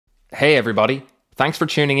Hey everybody, thanks for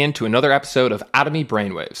tuning in to another episode of Atomi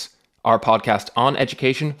Brainwaves, our podcast on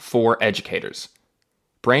education for educators.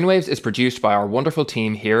 Brainwaves is produced by our wonderful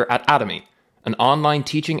team here at Atomi, an online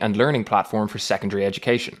teaching and learning platform for secondary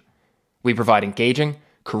education. We provide engaging,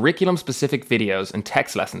 curriculum-specific videos and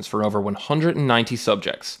text lessons for over 190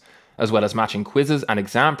 subjects, as well as matching quizzes and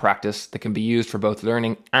exam practice that can be used for both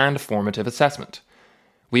learning and formative assessment.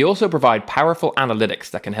 We also provide powerful analytics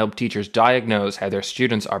that can help teachers diagnose how their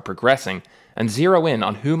students are progressing and zero in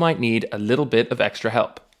on who might need a little bit of extra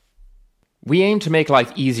help. We aim to make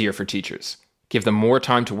life easier for teachers, give them more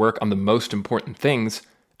time to work on the most important things,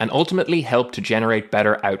 and ultimately help to generate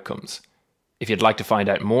better outcomes. If you'd like to find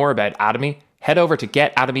out more about Atomi, head over to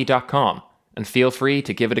getatomi.com and feel free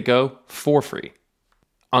to give it a go for free.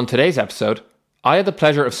 On today's episode, I had the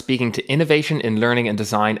pleasure of speaking to innovation in learning and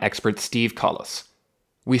design expert Steve Collis.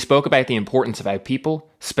 We spoke about the importance of how people,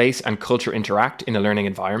 space and culture interact in a learning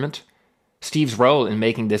environment, Steve's role in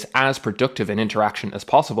making this as productive an interaction as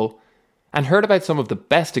possible, and heard about some of the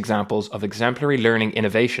best examples of exemplary learning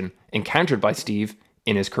innovation encountered by Steve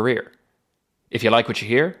in his career. If you like what you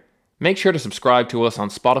hear, make sure to subscribe to us on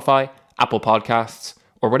Spotify, Apple Podcasts,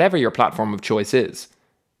 or whatever your platform of choice is.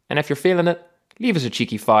 And if you're feeling it, leave us a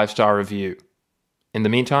cheeky 5-star review. In the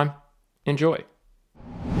meantime, enjoy.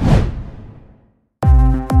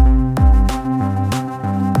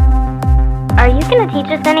 Are you going to teach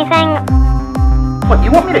us anything? What,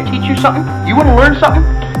 you want me to teach you something? You want to learn something?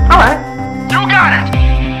 Alright. You got it!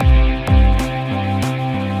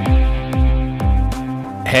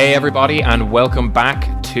 Hey everybody, and welcome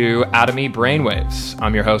back to Atomi Brainwaves.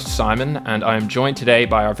 I'm your host Simon, and I'm joined today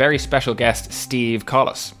by our very special guest Steve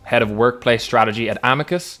Collis, Head of Workplace Strategy at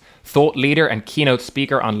Amicus, thought leader and keynote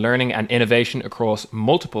speaker on learning and innovation across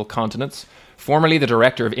multiple continents, formerly the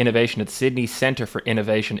Director of Innovation at Sydney Centre for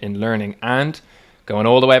Innovation in Learning, and, going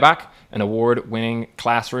all the way back, an award-winning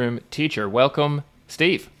classroom teacher. Welcome,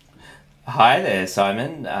 Steve. Hi there,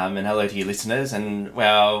 Simon, and hello to your listeners. And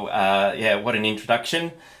well, what an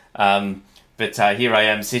introduction. But here I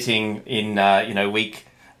am sitting in, week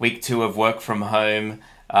 2 of work from home.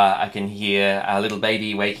 I can hear our little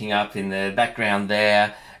baby waking up in the background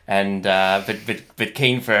there, and but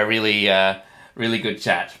keen for a really good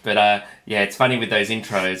chat. But it's funny with those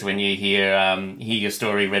intros when you hear your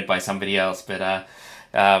story read by somebody else. But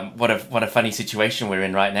what a funny situation we're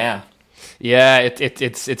in right now. Yeah,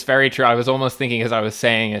 it's very true. I was almost thinking as I was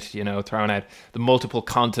saying it, throwing out the multiple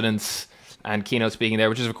continents and keynote speaking there,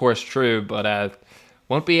 which is of course true, but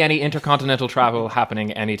won't be any intercontinental travel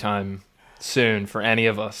happening anytime soon for any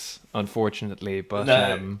of us, unfortunately. But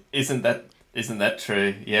no, isn't that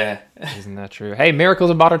true? Yeah. Isn't that true? Hey, miracles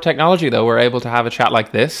of modern technology, though. We're able to have a chat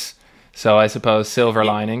like this. So I suppose silver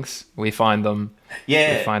linings, we find them.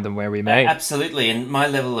 Yeah, we find them where we may. Absolutely. And my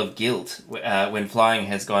level of guilt when flying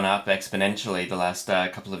has gone up exponentially the last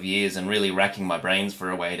couple of years, and really racking my brains for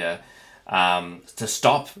a way to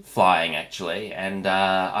stop flying, actually. And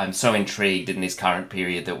I'm so intrigued in this current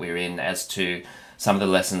period that we're in as to some of the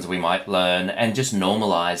lessons we might learn, and just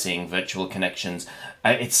normalizing virtual connections.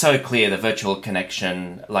 It's so clear the virtual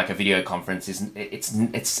connection, like a video conference,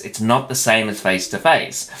 it's not the same as face to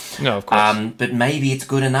face. No, of course. But maybe it's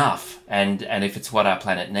good enough, and if it's what our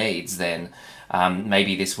planet needs, then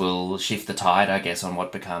maybe this will shift the tide, I guess, on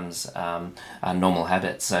what becomes a normal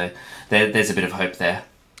habit. So there's a bit of hope there.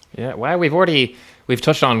 Yeah. Well, we've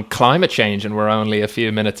touched on climate change, and we're only a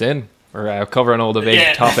few minutes in. We're covering all the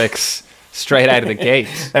big topics straight out of the gate.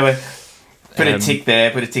 Put a tick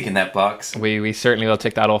there, put a tick in that box. We certainly will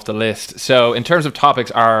tick that off the list. So in terms of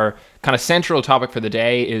topics, our kind of central topic for the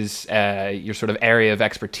day is your sort of area of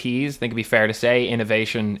expertise. I think it'd be fair to say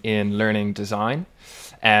innovation in learning design.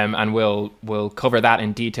 And we'll cover that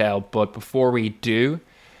in detail. But before we do,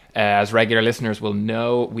 as regular listeners will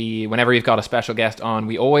know, whenever we've got a special guest on,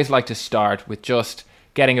 we always like to start with just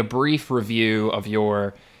getting a brief review of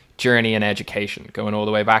your journey in education, going all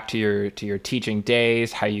the way back to your teaching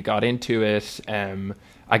days, how you got into it,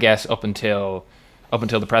 I guess up until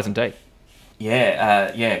the present day.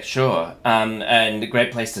 Sure. And a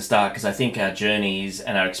great place to start, because I think our journeys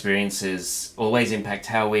and our experiences always impact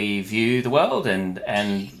how we view the world and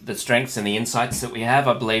the strengths and the insights that we have.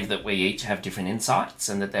 I believe that we each have different insights,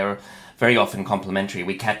 and that they're very often complementary.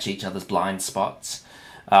 We catch each other's blind spots.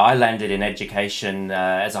 I landed in education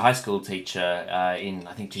as a high school teacher in,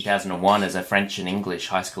 I think, 2001 as a French and English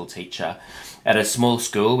high school teacher at a small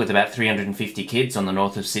school with about 350 kids on the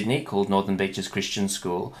north of Sydney called Northern Beaches Christian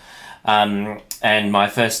School. And my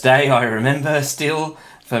first day, I remember still,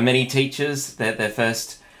 for many teachers, that their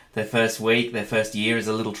first week, their first year is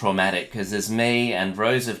a little traumatic, because there's me and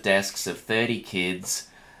rows of desks of 30 kids,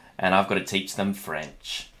 and I've got to teach them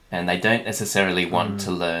French, and they don't necessarily want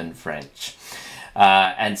to learn French.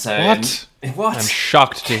 And so... What? I'm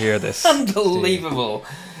shocked to hear this. Unbelievable.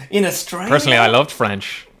 In Australia... Personally, I loved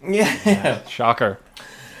French. Yeah. Shocker.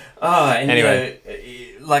 Oh, and anyway.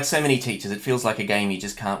 Like so many teachers, it feels like a game you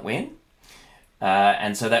just can't win.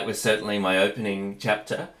 And so that was certainly my opening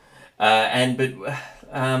chapter. But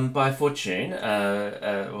by fortune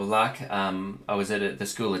or luck, I was at the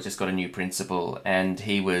school had just got a new principal, and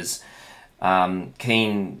he was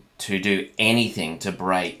keen to do anything to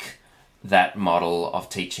break that model of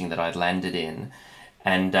teaching that I'd landed in.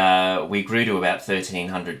 And we grew to about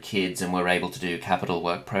 1,300 kids, and were able to do capital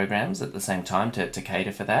work programs at the same time to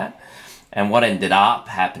cater for that. And what ended up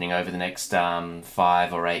happening over the next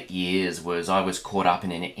 5 or 8 years was I was caught up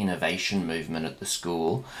in an innovation movement at the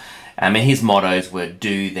school. And his mottos were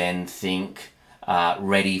do, then, think,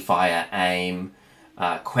 ready, fire, aim,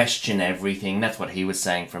 question everything. That's what he was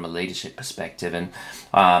saying from a leadership perspective. And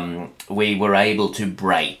we were able to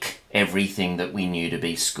break everything that we knew to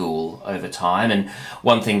be school over time. And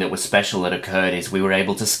one thing that was special that occurred is we were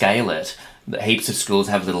able to scale it. Heaps of schools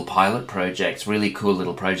have little pilot projects, really cool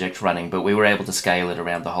little projects running, but we were able to scale it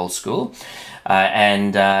around the whole school,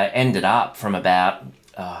 and ended up from about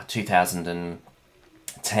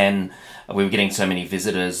 2010, we were getting so many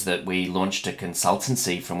visitors that we launched a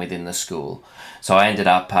consultancy from within the school. So I ended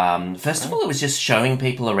up, first of all, it was just showing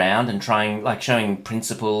people around and showing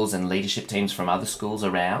principals and leadership teams from other schools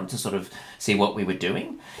around to sort of see what we were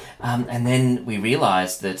doing. And then we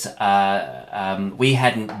realised that we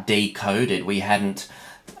hadn't decoded, we hadn't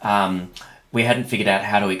figured out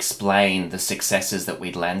how to explain the successes that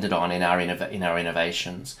we'd landed on in our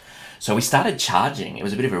innovations. So we started charging. It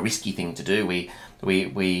was a bit of a risky thing to do. We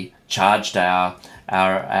charged the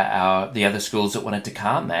other schools that wanted to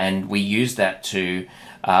come, and we used that to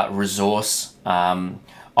resource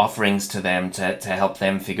offerings to them to help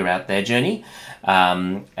them figure out their journey.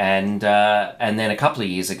 And then a couple of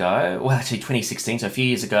years ago, well, actually 2016, so a few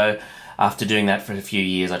years ago, after doing that for a few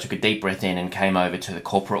years, I took a deep breath in and came over to the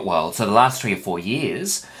corporate world. So the last 3 or 4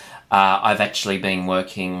 years, I've actually been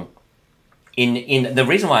working in the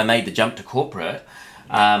reason why I made the jump to corporate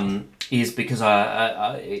is because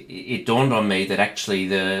it dawned on me that actually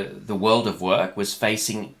the world of work was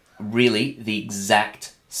facing really the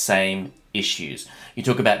exact same issues. You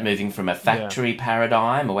talk about moving from a factory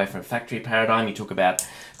paradigm, away from a factory paradigm. You talk about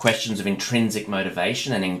questions of intrinsic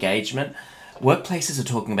motivation and engagement. Workplaces are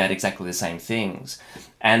talking about exactly the same things.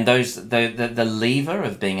 And the lever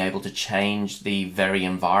of being able to change the very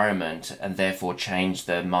environment and therefore change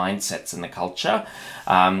the mindsets and the culture,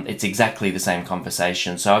 it's exactly the same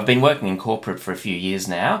conversation. So I've been working in corporate for a few years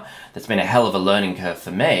now. That's been a hell of a learning curve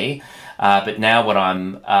for me. But now what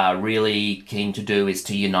I'm really keen to do is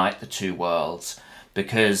to unite the two worlds,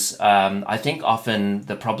 because I think often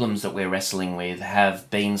the problems that we're wrestling with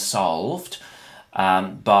have been solved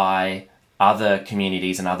by other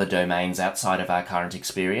communities and other domains outside of our current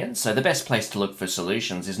experience. So the best place to look for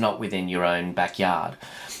solutions is not within your own backyard,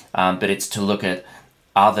 but it's to look at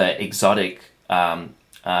other exotic domains.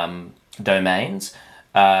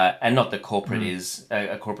 And not that corporate is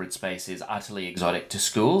a corporate space is utterly exotic to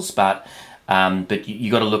schools, but you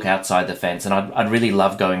got to look outside the fence. And I'd really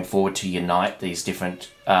love going forward to unite these different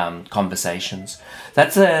conversations.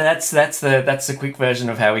 That's the quick version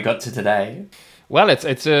of how we got to today. Well,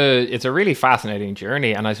 it's a really fascinating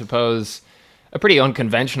journey, and I suppose a pretty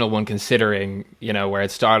unconventional one, considering where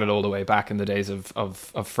it started all the way back in the days of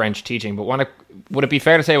French teaching. But would it be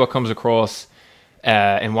fair to say what comes across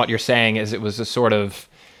in what you're saying is it was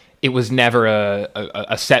never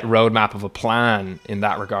a set roadmap of a plan in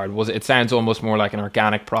that regard? It sounds almost more like an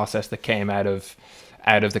organic process that came out of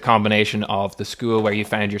the combination of the school where you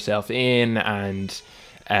found yourself in, and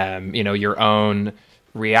your own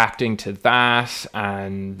reacting to that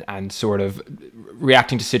and sort of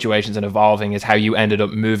reacting to situations and evolving is how you ended up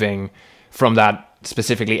moving from that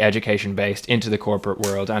specifically education based into the corporate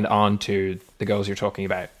world and on to the goals you're talking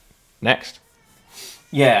about next.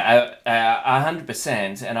 Yeah,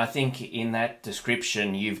 100%. And I think in that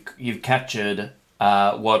description, you've captured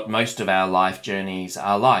what most of our life journeys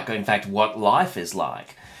are like. In fact, what life is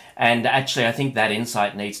like. And actually, I think that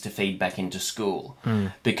insight needs to feed back into school,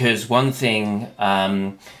 because one thing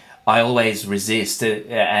I always resist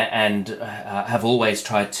and have always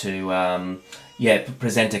tried to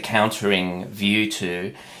present a countering view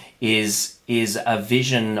to is a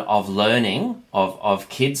vision of learning, of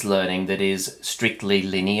kids learning that is strictly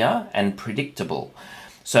linear and predictable.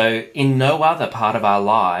 So in no other part of our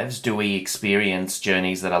lives do we experience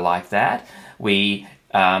journeys that are like that. We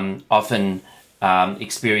often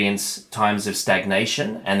experience times of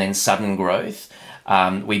stagnation and then sudden growth.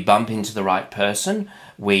 We bump into the right person.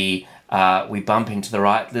 We bump into the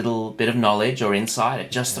right little bit of knowledge or insight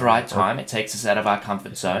at just the right time. It takes us out of our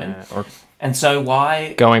comfort zone. And so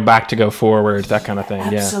why... Going back to go forward, that kind of thing.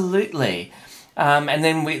 Absolutely. And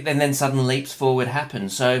then sudden leaps forward happen.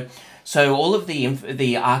 So all of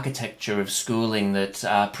the architecture of schooling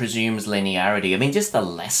that presumes linearity, I mean, just the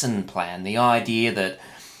lesson plan, the idea that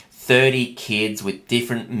 30 kids with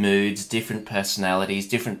different moods, different personalities,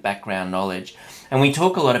 different background knowledge. And we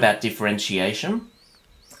talk a lot about differentiation.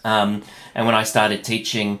 And when I started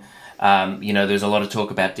teaching, there's a lot of talk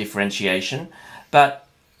about differentiation. But,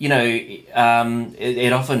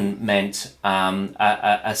 it often meant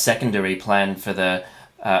a secondary plan for the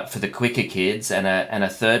quicker kids and a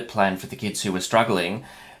third plan for the kids who were struggling.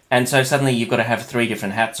 And so suddenly you've got to have 3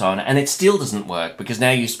 different hats on, and it still doesn't work because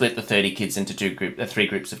now you split the 30 kids into 3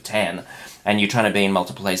 groups of 10, and you're trying to be in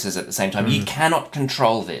multiple places at the same time. You cannot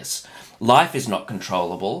control this. Life is not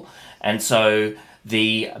controllable, and so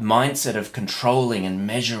the mindset of controlling and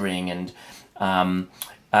measuring and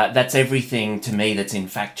that's everything to me that's in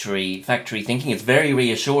factory thinking. It's very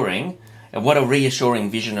reassuring. What a reassuring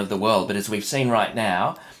vision of the world. But as we've seen right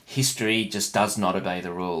now, history just does not obey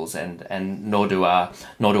the rules, and nor do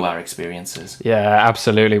our experiences. Yeah,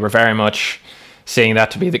 absolutely. We're very much seeing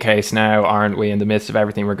that to be the case now, aren't we, in the midst of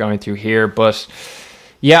everything we're going through here. But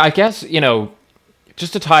yeah, I guess,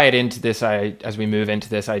 just to tie it into this, as we move into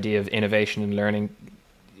this idea of innovation and learning,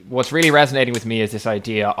 what's really resonating with me is this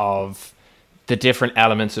idea of the different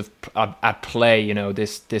elements at play.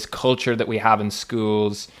 This culture that we have in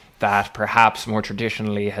schools that perhaps more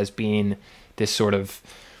traditionally has been this sort of,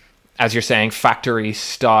 as you're saying, factory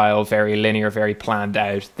style, very linear, very planned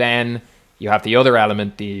out. Then you have the other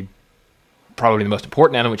element, probably the most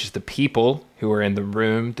important element, which is the people who are in the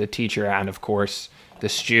room, the teacher, and of course the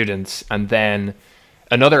students. And then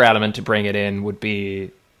another element to bring it in would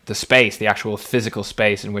be the space, the actual physical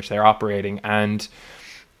space in which they're operating. And,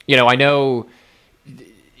 I know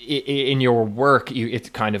in your work, it's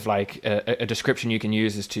kind of like a description you can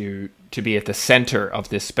use is to be at the center of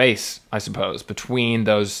this space, I suppose, between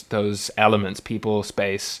those elements, people,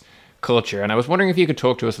 space, culture. And I was wondering if you could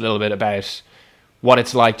talk to us a little bit about what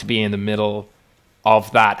it's like to be in the middle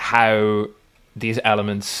of that, how these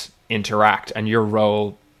elements interact and your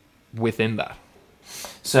role within that.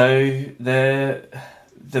 So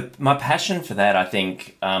my passion for that, I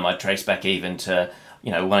think, I trace back even to,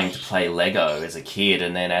 wanting to play Lego as a kid,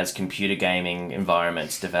 and then as computer gaming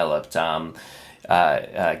environments developed,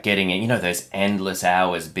 getting in, those endless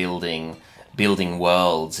hours building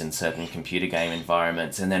worlds in certain computer game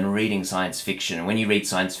environments, and then reading science fiction. And when you read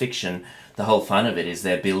science fiction, the whole fun of it is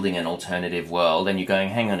they're building an alternative world, and you're going,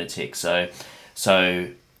 hang on a tick. So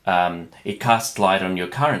it casts light on your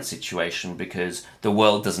current situation because the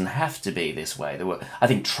world doesn't have to be this way. I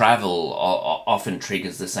think travel often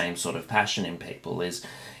triggers the same sort of passion in people. Is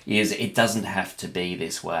it doesn't have to be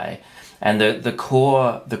this way, and the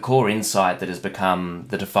core insight that has become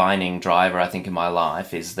the defining driver, I think, in my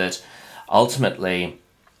life is that ultimately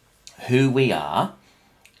who we are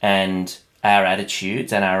and our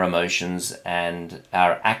attitudes and our emotions and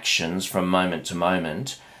our actions from moment to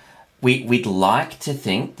moment. We'd like to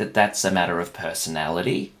think that that's a matter of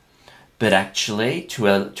personality, but actually, to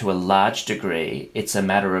a large degree, it's a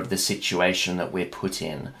matter of the situation that we're put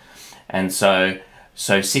in. And so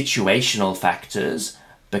situational factors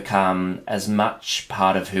become as much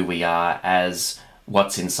part of who we are as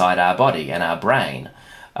what's inside our body and our brain.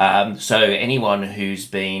 So anyone who's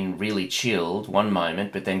been really chilled one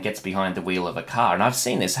moment, but then gets behind the wheel of a car, and I've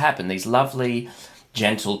seen this happen, these lovely,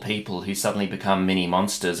 gentle people who suddenly become mini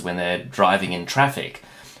monsters when they're driving in traffic.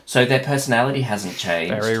 So their personality hasn't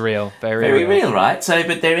changed. Very real. Very real, right? So,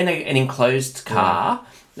 but they're in an enclosed car,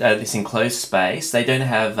 this enclosed space. They don't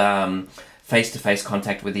have face-to-face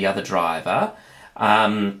contact with the other driver.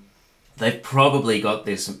 They've probably got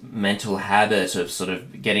this mental habit of sort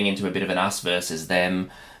of getting into a bit of an us versus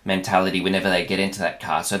them mentality whenever they get into that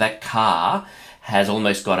car. So that car has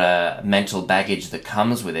almost got a mental baggage that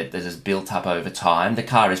comes with it that is built up over time. The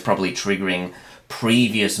car is probably triggering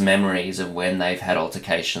previous memories of when they've had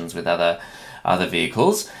altercations with other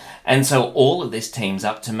vehicles. And so all of this teams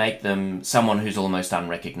up to make them someone who's almost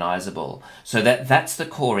unrecognizable. So that's the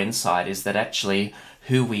core insight, is that actually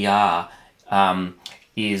who we are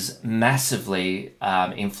is massively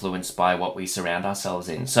influenced by what we surround ourselves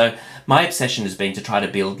in. So my obsession has been to try to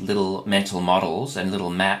build little mental models and little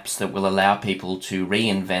maps that will allow people to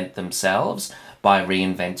reinvent themselves by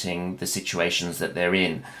reinventing the situations that they're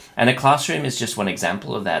in. And a classroom is just one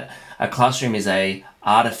example of that. A classroom is a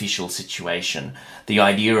artificial situation. The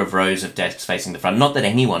idea of rows of desks facing the front, not that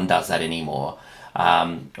anyone does that anymore,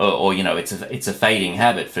 or you know, it's a fading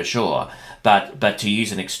habit for sure. But to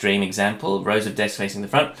use an extreme example, rows of desks facing the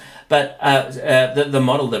front. But the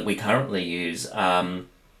model that we currently use,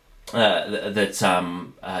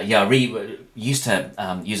 used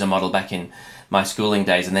to use a model back in my schooling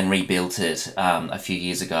days, and then rebuilt it a few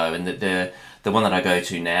years ago. And the one that I go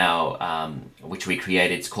to now, which we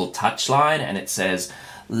created, it's called Touchline, and it says,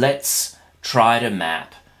 let's try to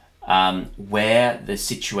map where the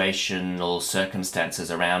situational circumstances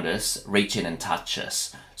around us reach in and touch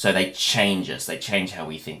us. So they change us, they change how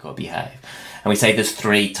we think or behave. And we say there's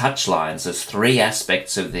 3 touch lines, there's 3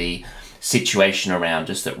 aspects of the situation around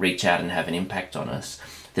us that reach out and have an impact on us.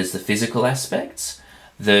 There's the physical aspects,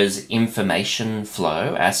 there's information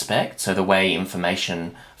flow aspect, so the way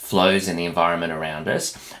information flows in the environment around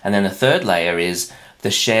us. And then the third layer is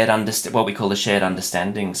the what we call the shared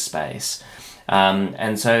understanding space.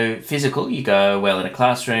 And so physical, you go, well, in a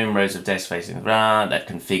classroom, rows of desks facing the front, that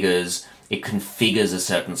configures a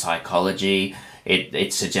certain psychology.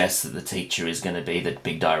 It suggests that the teacher is going to be the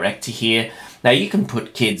big director here. Now, you can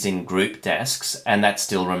put kids in group desks, and that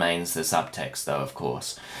still remains the subtext, though, of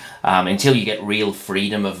course. Until you get real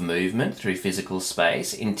freedom of movement through physical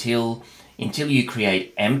space, until you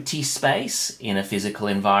create empty space in a physical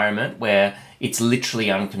environment where it's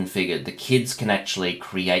literally unconfigured. The kids can actually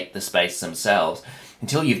create the space themselves.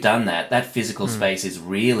 Until you've done that, that physical space is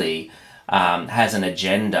really has an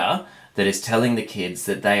agenda that is telling the kids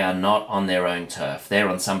that they are not on their own turf. They're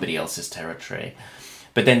on somebody else's territory.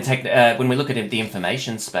 But then when we look at the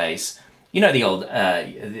information space, you know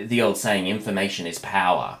the old saying, information is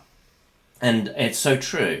power. And it's so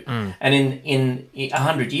true. And in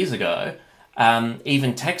 100 years ago,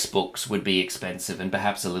 even textbooks would be expensive and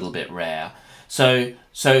perhaps a little bit rare. So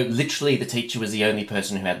literally the teacher was the only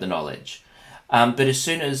person who had the knowledge. But as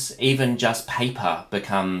soon as even just paper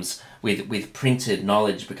becomes, with printed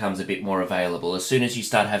knowledge becomes a bit more available, as soon as you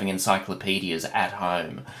start having encyclopedias at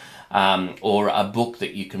home, or a book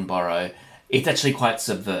that you can borrow, it's actually quite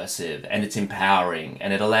subversive and it's empowering,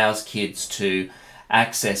 and it allows kids to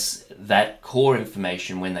access that core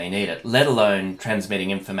information when they need it, let alone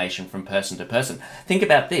transmitting information from person to person. Think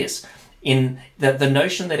about this. In the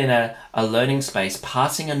notion that in a learning space,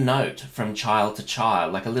 passing a note from child to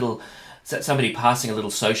child, like somebody passing a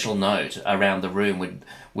little social note around the room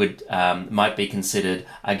might be considered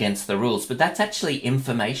against the rules, but that's actually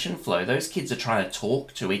information flow. Those kids are trying to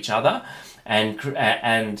talk to each other,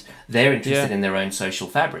 and they're interested in their own social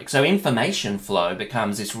fabric. So information flow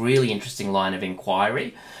becomes this really interesting line of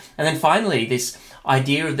inquiry. And then finally, this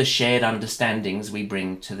idea of the shared understandings we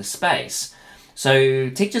bring to the space. So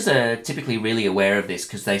teachers are typically really aware of this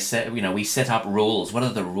because we set up rules. What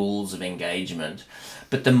are the rules of engagement?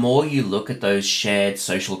 But the more you look at those shared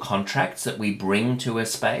social contracts that we bring to a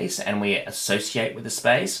space and we associate with a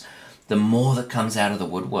space, the more that comes out of the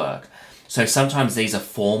woodwork. So sometimes these are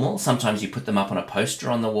formal, sometimes you put them up on a poster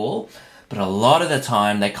on the wall, but a lot of the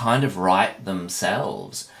time they kind of write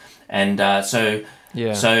themselves. And so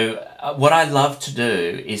what I love to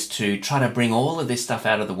do is to try to bring all of this stuff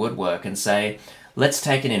out of the woodwork and say, let's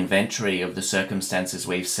take an inventory of the circumstances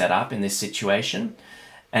we've set up in this situation.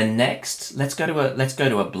 And next, let's go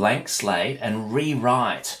to a blank slate and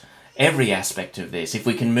rewrite every aspect of this. If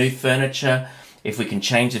we can move furniture, if we can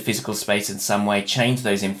change the physical space in some way, change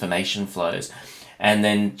those information flows, and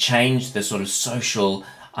then change the sort of social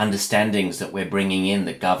understandings that we're bringing in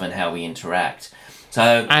that govern how we interact.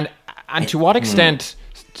 So and to what extent,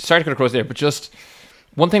 sorry to cut across there, but just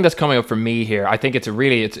one thing that's coming up for me here, I think it's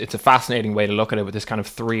a fascinating way to look at it with this kind of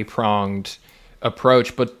 3-pronged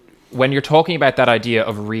approach. But when you're talking about that idea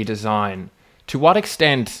of redesign, to what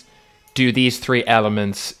extent do these 3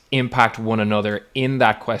 elements impact one another in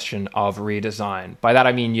that question of redesign? By that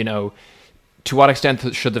I mean, to what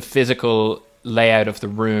extent should the physical layout of the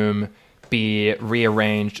room be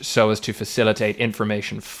rearranged so as to facilitate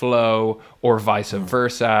information flow, or vice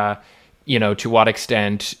versa? To what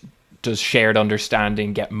extent does shared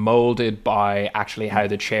understanding get molded by actually how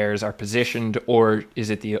the chairs are positioned, or is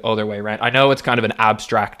it the other way around? I know it's kind of an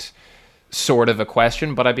abstract sort of a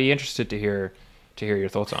question, but I'd be interested to hear your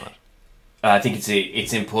thoughts on it. I think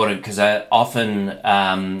it's important because often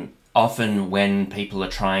when people are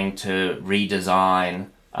trying to redesign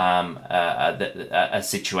a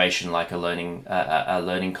situation like a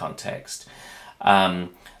learning context,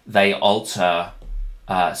 they alter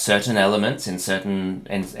certain elements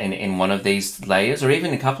in one of these layers, or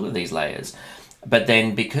even a couple of these layers, But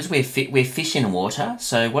then because we're fish in water,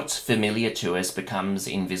 so what's familiar to us becomes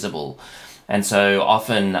invisible. And so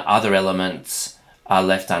often other elements are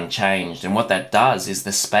left unchanged. And what that does is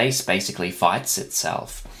the space basically fights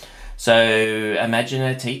itself. So imagine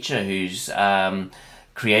a teacher who's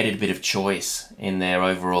created a bit of choice in their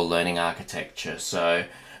overall learning architecture. So,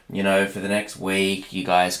 you know, for the next week, you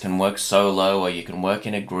guys can work solo or you can work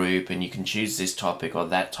in a group and you can choose this topic or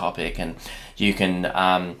that topic, and you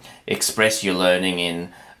can express your learning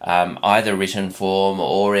in either written form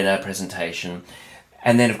or in a presentation.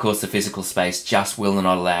 And then, of course, the physical space just will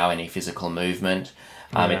not allow any physical movement.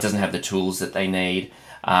 It doesn't have the tools that they need.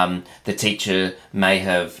 The teacher may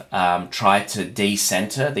have tried to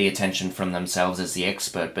de-center the attention from themselves as the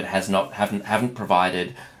expert, but haven't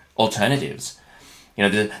provided alternatives. You know,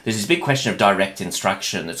 there's this big question of direct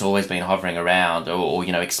instruction that's always been hovering around, or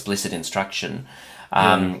you know, explicit instruction,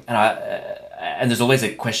 and there's always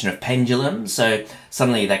a question of pendulum. So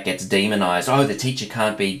suddenly that gets demonized. Oh, the teacher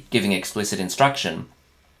can't be giving explicit instruction.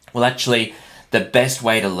 Well, actually, the best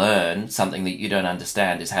way to learn something that you don't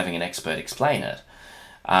understand is having an expert explain it.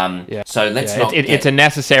 So let's not. It's a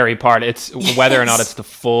necessary part. It's whether or not it's the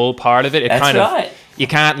full part of it. That's right. You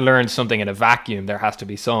can't learn something in a vacuum. There has to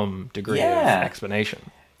be some degree of explanation.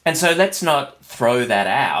 And so let's not throw that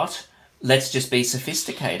out. Let's just be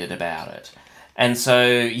sophisticated about it. And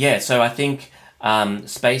so so I think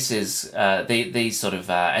spaces, these sort of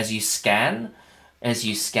as you scan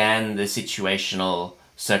the situational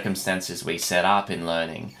circumstances we set up in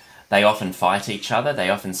learning, they often fight each other. They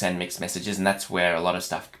often send mixed messages, and that's where a lot of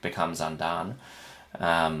stuff becomes undone.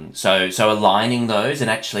 So aligning those, and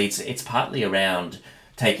actually it's partly around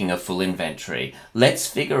taking a full inventory. Let's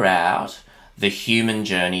figure out the human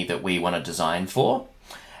journey that we want to design for.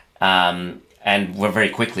 And we're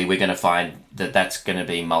going to find that that's going to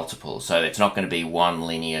be multiple. So it's not going to be one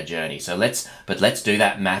linear journey. So let's do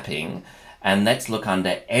that mapping, and let's look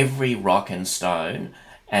under every rock and stone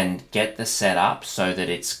and get the setup so that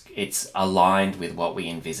it's aligned with what we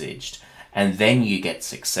envisaged. And then you get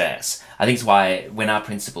success. I think it's why when our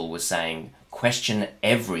principal was saying, question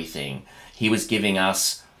everything, he was giving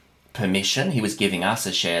us permission. He was giving us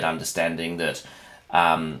a shared understanding that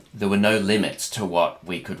there were no limits to what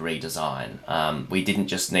we could redesign. We didn't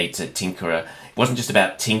just need to tinker. It wasn't just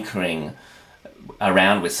about tinkering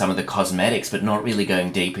around with some of the cosmetics, but not really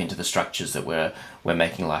going deep into the structures that were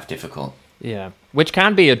making life difficult. Yeah, which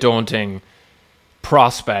can be a daunting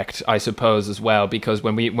prospect, I suppose, as well, because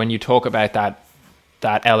when you talk about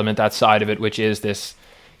that element, that side of it, which is this,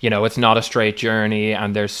 you know, it's not a straight journey,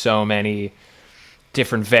 and there's so many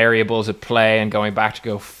different variables at play, and going back to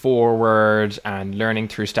go forward and learning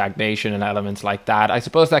through stagnation and elements like that, I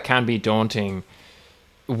suppose that can be daunting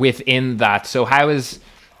within that. So how is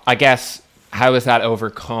that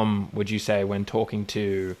overcome, would you say, when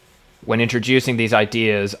introducing these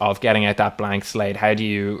ideas of getting out that blank slate? How do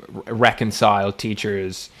you reconcile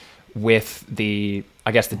teachers with the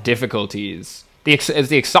difficulties, the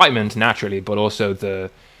excitement naturally, but also the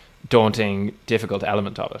daunting, difficult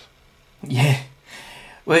element of it? Yeah.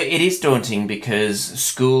 Well, it is daunting because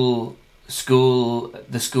the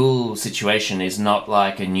school situation is not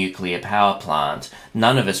like a nuclear power plant.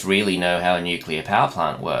 None of us really know how a nuclear power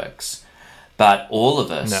plant works. But all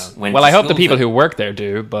of us went to I hope the school people who work there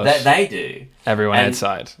do, but they do. Everyone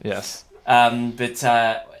outside, yes. But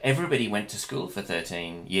everybody went to school for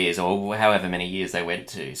 13 years, or however many years they went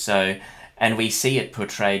to. So, and we see it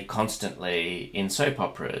portrayed constantly in soap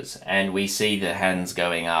operas, and we see the hands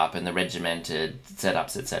going up and the regimented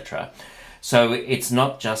setups, etc. So it's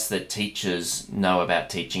not just that teachers know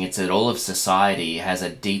about teaching, it's that all of society has a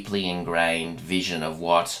deeply ingrained vision of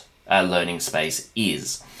what a learning space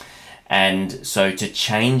is. And so to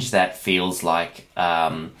change that feels like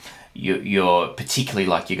you're particularly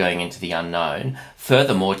like you're going into the unknown.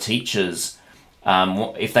 Furthermore, teachers,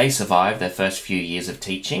 if they survive their first few years of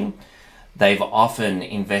teaching, they've often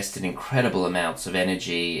invested incredible amounts of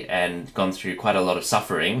energy and gone through quite a lot of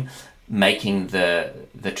suffering making the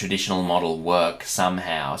traditional model work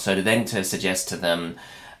somehow. So to suggest to them,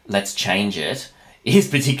 let's change it, is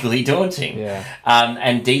particularly daunting. Yeah.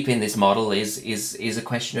 And deep in this model is a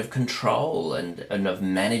question of control and of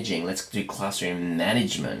managing. Let's do classroom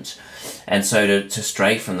management. And so to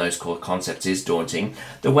stray from those core concepts is daunting.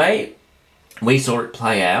 The way we saw it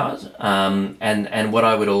play out, and what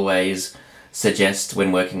I would always suggest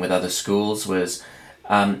when working with other schools was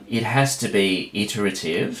it has to be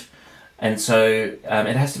iterative, and so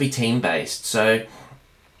it has to be team-based. So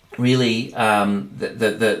really,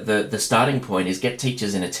 the starting point is get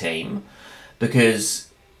teachers in a team, because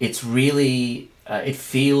it's really it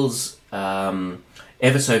feels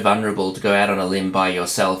ever so vulnerable to go out on a limb by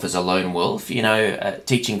yourself as a lone wolf.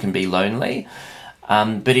 Teaching can be lonely.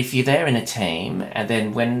 But if you're there in a team, and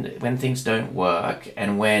then when things don't work,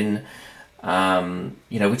 and when,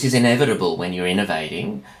 which is inevitable when you're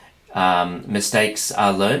innovating, mistakes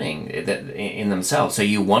are learning in themselves. So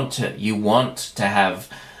you want to have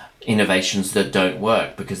innovations that don't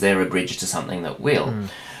work because they're a bridge to something that will.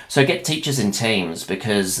 So get teachers in teams,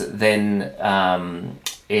 because then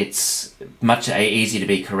it's much easier to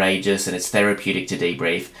be courageous, and it's therapeutic to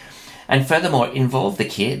debrief. And furthermore, involve the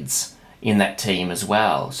kids in that team as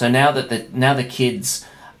well. So now the kids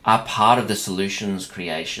are part of the solutions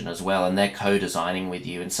creation as well, and they're co-designing with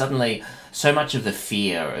you. And suddenly, so much of the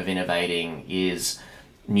fear of innovating is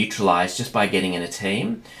neutralized just by getting in a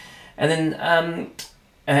team. And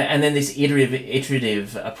then this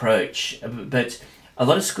iterative approach. But a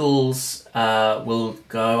lot of schools will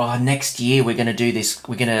go, oh, next year we're going to do this.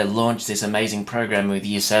 We're going to launch this amazing program with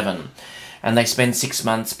Year 7, and they spend 6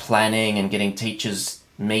 months planning and getting teachers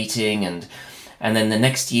meeting, and then the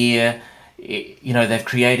next year, they've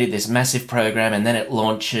created this massive program, and then it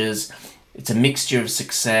launches. It's a mixture of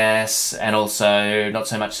success and also not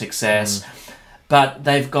so much success, but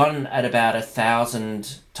they've gone at about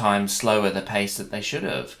 1,000 times slower the pace that they should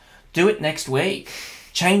have. Do it next week.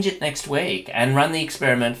 Change it next week and run the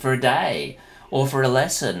experiment for a day or for a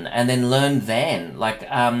lesson, and then learn then.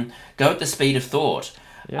 Go at the speed of thought.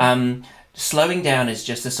 Yeah. Slowing down is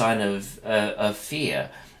just a sign of fear.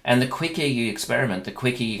 And the quicker you experiment, the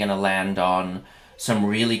quicker you're going to land on some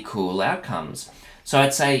really cool outcomes. So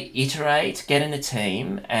I'd say iterate, get in a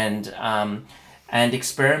team, and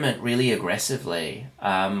experiment really aggressively.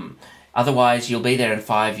 Otherwise, you'll be there in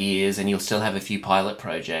 5 years and you'll still have a few pilot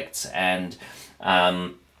projects, and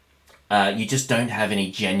you just don't have any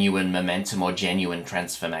genuine momentum or genuine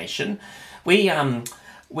transformation. We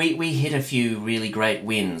hit a few really great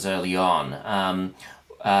wins early on.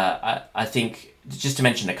 I think, just to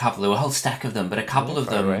mention a couple, there were a whole stack of them, but a couple of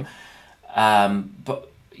them, but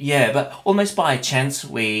almost by chance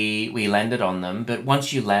we landed on them. But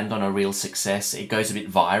once you land on a real success, it goes a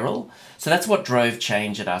bit viral. So that's what drove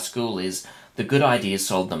change at our school, is the good ideas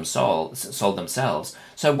sold themselves.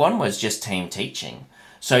 So one was just team teaching.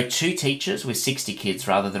 So 2 teachers with 60 kids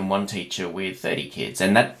rather than 1 teacher with 30 kids.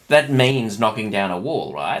 And that means knocking down a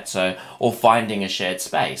wall, right? Or finding a shared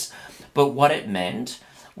space. But what it meant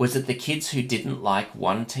was that the kids who didn't like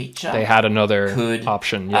one teacher, they had another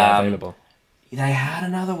option available. They had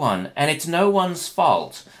another one. And it's no one's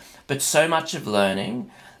fault. But so much of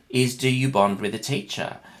learning is, do you bond with a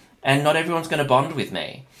teacher? And not everyone's going to bond with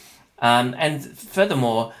me. And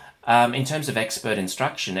furthermore, in terms of expert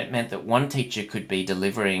instruction, it meant that one teacher could be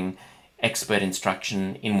delivering expert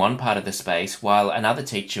instruction in one part of the space while another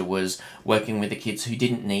teacher was working with the kids who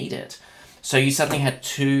didn't need it. So you suddenly had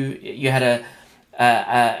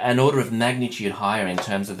an order of magnitude higher in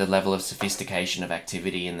terms of the level of sophistication of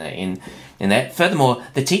activity in that. Furthermore,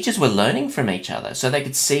 the teachers were learning from each other, so they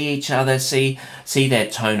could see each other, see their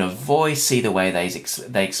tone of voice, see the way they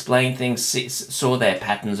explain things, saw their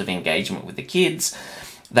patterns of engagement with the kids.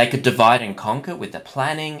 They could divide and conquer with the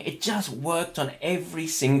planning. It just worked on every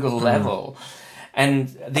single level.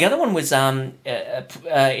 And the other one was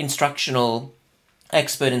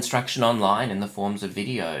expert instruction online in the forms of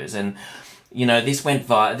videos. And this went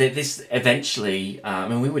this eventually,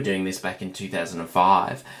 we were doing this back in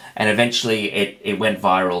 2005, and eventually it went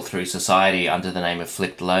viral through society under the name of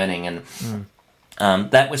flipped learning. And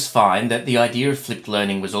that was fine. That the idea of flipped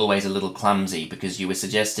learning was always a little clumsy, because you were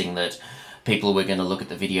suggesting that people were going to look at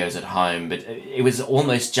the videos at home, but it was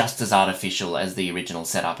almost just as artificial as the original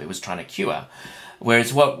setup it was trying to cure.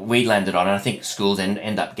 Whereas what we landed on, and I think schools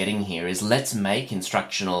end up getting here, is let's make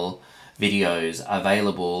instructional videos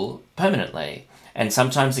available permanently. And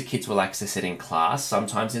sometimes the kids will access it in class,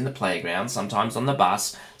 sometimes in the playground, sometimes on the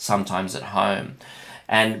bus, sometimes at home.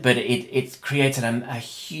 But it creates a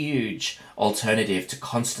huge alternative to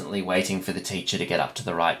constantly waiting for the teacher to get up to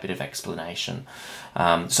the right bit of explanation.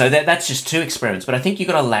 So that's just 2 experiments, but I think you've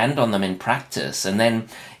got to land on them in practice, and then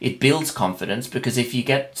it builds confidence, because if you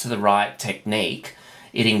get to the right technique,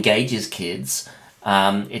 it engages kids,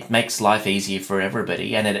 it makes life easier for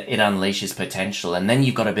everybody, and it unleashes potential. And then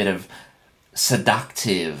you've got a bit of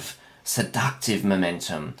seductive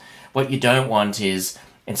momentum. What you don't want is,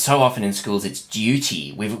 and so often in schools, it's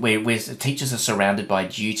duty. Teachers are surrounded by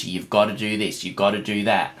duty. You've got to do this, you've got to do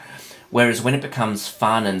that. Whereas when it becomes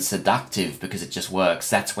fun and seductive because it just works,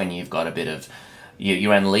 that's when you've got a bit of,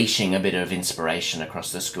 you're unleashing a bit of inspiration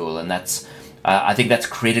across the school. And I think that's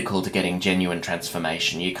critical to getting genuine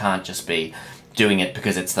transformation. You can't just be doing it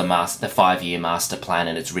because it's the 5-year master plan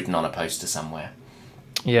and it's written on a poster somewhere.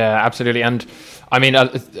 Yeah, absolutely. And I mean,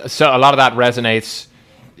 so a lot of that resonates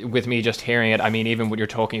with me just hearing it. I mean, even what you're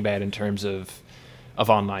talking about in terms of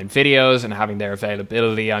online videos and having their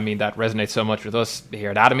availability, I mean, that resonates so much with us here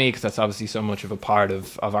at Atomi, because that's obviously so much of a part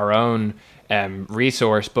of our own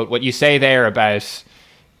resource. But what you say there about,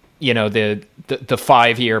 you know, the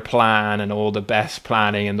 5-year plan and all the best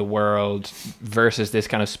planning in the world versus this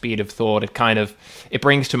kind of speed of thought, it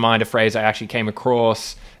brings to mind a phrase I actually came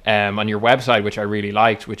across on your website, which I really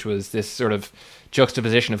liked, which was this sort of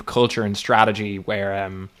juxtaposition of culture and strategy, where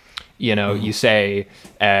you know, you say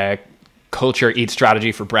culture eats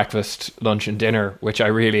strategy for breakfast, lunch, and dinner, which I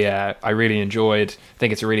really enjoyed. I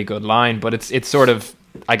think it's a really good line, but it's sort of,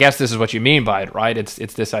 I guess this is what you mean by it, right? It's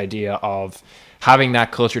this idea of having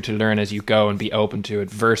that culture to learn as you go and be open to it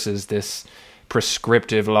versus this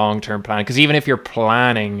prescriptive long-term plan. Because even if you're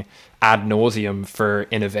planning ad nauseum for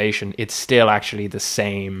innovation, it's still actually the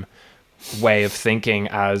same way of thinking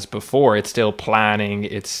as before. It's still planning.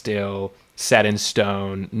 It's still set in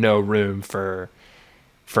stone. No room for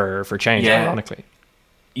change. Yeah. Ironically.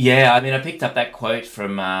 Yeah, I mean, I picked up that quote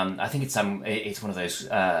from I think it's one of those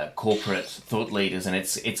corporate thought leaders, and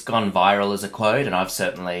it's gone viral as a quote, and I've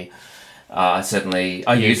certainly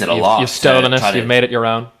use it a lot. You've stolen it. You've made it your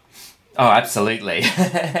own. Oh, absolutely,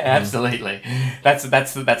 absolutely. That's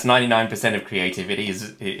 99% of creativity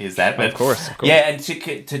is that. But of course. Yeah, and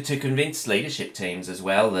to convince leadership teams as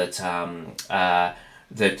well that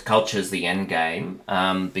that culture's the end game,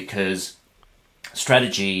 because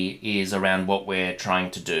strategy is around what we're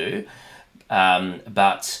trying to do,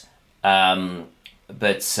 but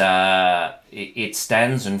it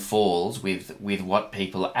stands and falls with what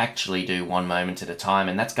people actually do one moment at a time,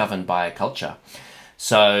 and that's governed by a culture.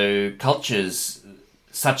 So culture's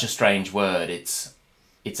such a strange word. It's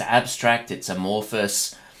abstract, it's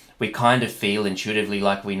amorphous. We kind of feel intuitively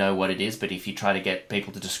like we know what it is, but if you try to get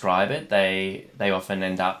people to describe it, they often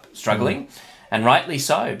end up struggling. And rightly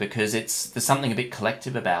so, because there's something a bit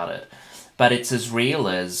collective about it. But it's as real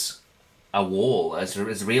as a wall, as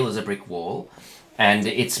real as a brick wall. And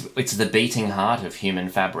it's the beating heart of human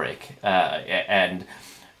fabric. And,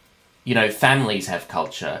 you know, families have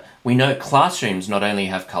culture. We know classrooms not only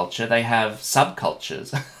have culture, they have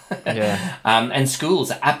subcultures. Yeah. And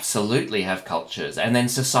schools absolutely have cultures. And then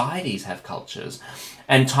societies have cultures.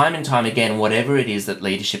 And time again, whatever it is that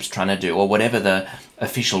leadership's trying to do, or whatever the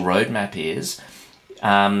official roadmap is,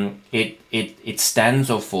 it stands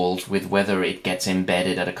or falls with whether it gets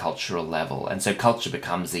embedded at a cultural level. And so culture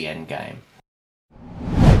becomes the end game.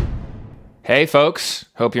 Hey folks,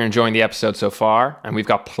 hope you're enjoying the episode so far, and we've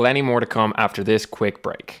got plenty more to come after this quick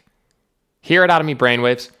break. Here at Atomi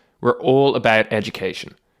Brainwaves, we're all about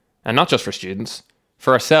education. And not just for students,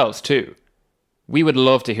 for ourselves too. We would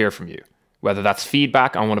love to hear from you, whether that's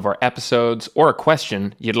feedback on one of our episodes or a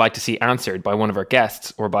question you'd like to see answered by one of our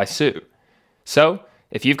guests or by Sue. So,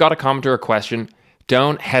 if you've got a comment or a question,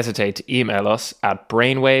 don't hesitate to email us at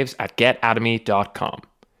brainwaves@getatomy.com.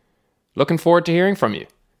 Looking forward to hearing from you.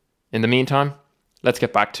 In the meantime, let's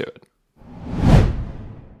get back to it.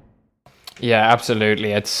 Yeah,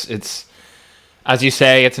 absolutely. It's as you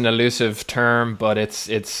say, it's an elusive term, but it's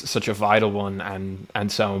such a vital one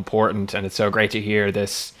and so important, and it's so great to hear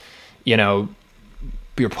this. You know,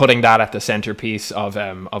 you're putting that at the centerpiece of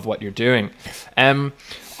what you're doing.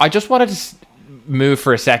 I just wanted to move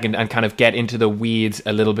for a second and kind of get into the weeds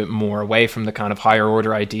a little bit more, away from the kind of higher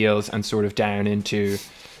order ideals and sort of down into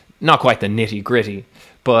not quite the nitty gritty.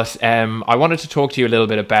 But I wanted to talk to you a little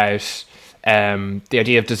bit about the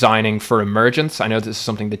idea of designing for emergence. I know this is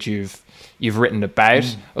something that you've written about.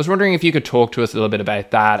 I was wondering if you could talk to us a little bit about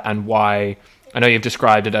that and why. I know you've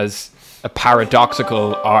described it as a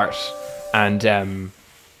paradoxical art, and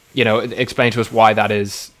you know, explain to us why that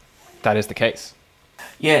is the case.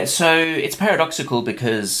 Yeah, so it's paradoxical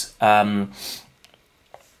because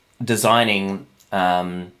designing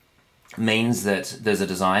means that there's a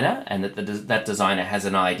designer, and that that designer has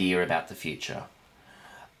an idea about the future.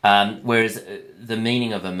 Whereas the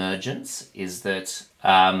meaning of emergence is that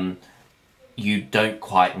you don't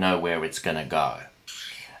quite know where it's going to go.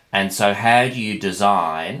 And so how do you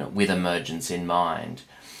design with emergence in mind?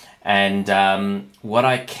 And what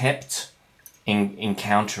I kept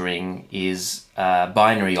encountering is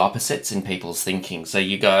binary opposites in people's thinking. So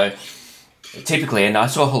you go, typically, and I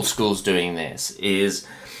saw whole schools doing this, is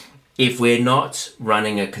if we're not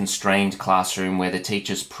running a constrained classroom where the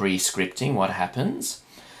teacher's pre-scripting what happens,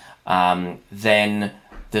 then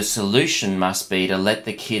the solution must be to let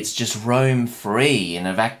the kids just roam free in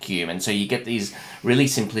a vacuum. And so you get these really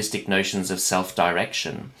simplistic notions of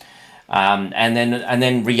self-direction. And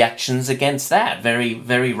then reactions against that, very,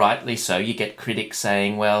 very rightly so. You get critics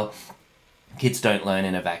saying, well, kids don't learn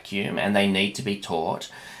in a vacuum and they need to be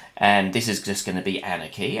taught, and this is just going to be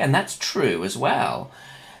anarchy. And that's true as well.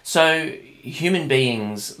 So human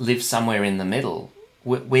beings live somewhere in the middle.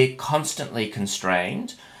 We're constantly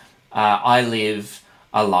constrained. I live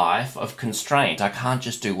a life of constraint. I can't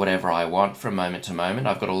just do whatever I want from moment to moment.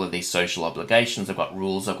 I've got all of these social obligations. I've got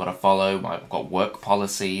rules I've got to follow. I've got work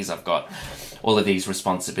policies. I've got all of these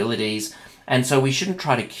responsibilities. And so we shouldn't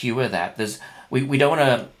try to cure that. We don't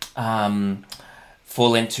want to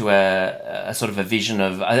fall into a sort of a vision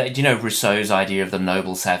of, do you know, Rousseau's idea of the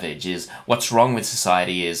noble savage is what's wrong with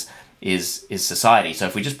society is society. So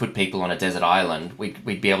if we just put people on a desert island,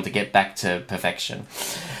 we'd be able to get back to perfection.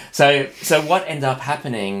 So what ended up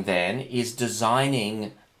happening then is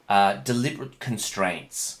designing deliberate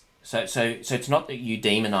constraints. So it's not that you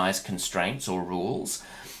demonize constraints or rules.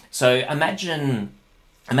 So imagine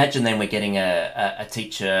then we're getting a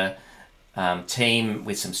teacher team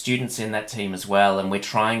with some students in that team as well, and we're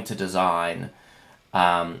trying to design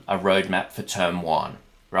a roadmap for term 1,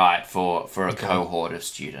 right, for a cohort of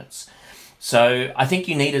students. So I think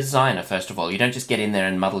you need a designer, first of all. You don't just get in there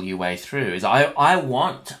and muddle your way through. I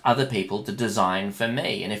want other people to design for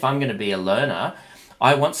me. And if I'm going to be a learner,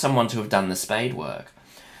 I want someone to have done the spade work.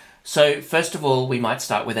 So first of all, we might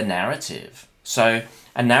start with a narrative. So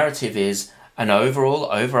a narrative is an overall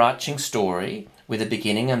overarching story with a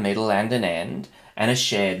beginning, a middle, and an end, and a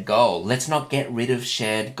shared goal. Let's not get rid of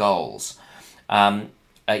shared goals.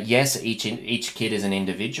 Yes, each kid is an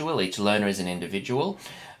individual, each learner is an individual,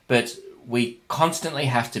 but we constantly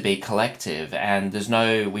have to be collective, and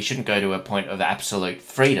we shouldn't go to a point of absolute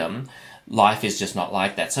freedom. Life is just not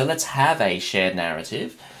like that. So let's have a shared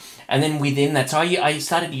narrative. And then within that, so I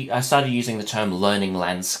started using the term learning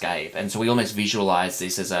landscape. And so we almost visualize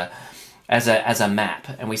this as a map.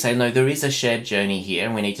 And we say, no, there is a shared journey here,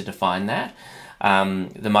 and we need to define that.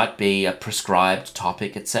 There might be a prescribed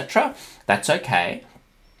topic, etc. That's okay.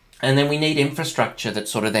 And then we need infrastructure that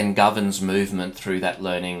sort of then governs movement through that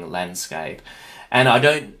learning landscape. And I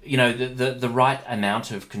don't, the right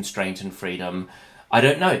amount of constraint and freedom, I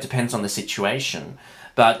don't know, it depends on the situation.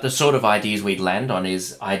 But the sort of ideas we'd land on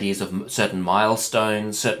is ideas of certain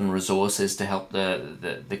milestones, certain resources to help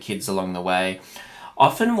the kids along the way.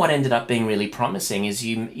 Often what ended up being really promising is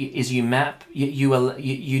you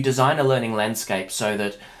design a learning landscape so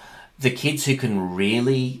that the kids who can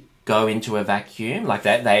really go into a vacuum like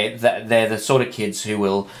that, they're the sort of kids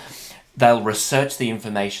who they'll research the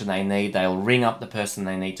information they need, they'll ring up the person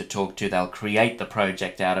they need to talk to, they'll create the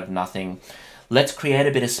project out of nothing. Let's create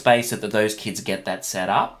a bit of space so that those kids get that set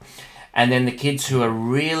up. And then the kids who are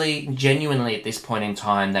really genuinely at this point in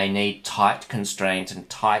time, they need tight constraint and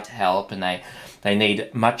tight help, and they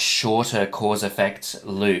need much shorter cause-effect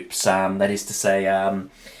loops. That is to say,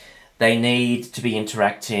 they need to be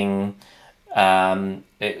interacting in a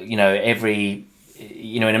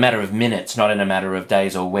matter of minutes, not in a matter of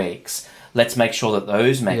days or weeks. Let's make sure that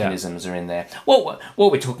those mechanisms are in there. Well,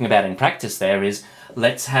 what we're talking about in practice there is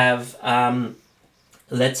let's have a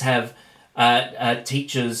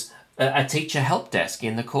teacher help desk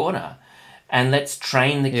in the corner, and let's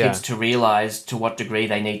train the kids to realize to what degree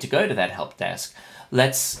they need to go to that help desk.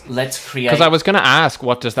 Let's create. Because I was going to ask,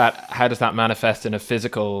 how does that manifest in a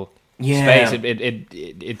physical space?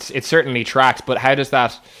 It certainly tracks, but how does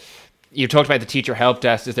that? You talked about the teacher help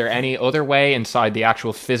desk. Is there any other way inside the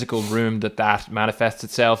actual physical room that manifests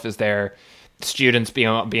itself? Is there students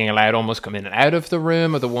being allowed almost come in and out of the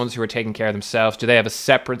room, or the ones who are taking care of themselves? Do they have a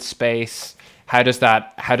separate space? How does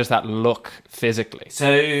that look physically?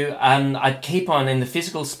 So I'd keep on in the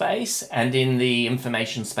physical space and in the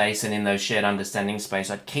information space and in those shared understanding space.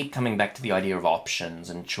 I'd keep coming back to the idea of options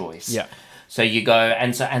and choice. Yeah. So you go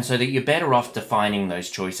and so that you're better off defining those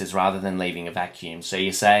choices rather than leaving a vacuum. So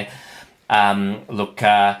you say, look,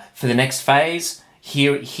 for the next phase,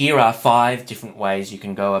 here are 5 different ways you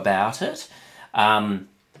can go about it. Here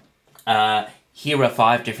are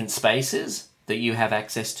 5 different spaces that you have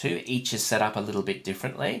access to. Each is set up a little bit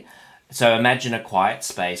differently. So imagine a quiet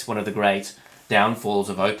space. One of the great downfalls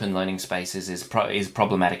of open learning spaces is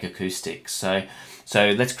problematic acoustics. So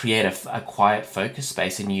let's create a quiet focus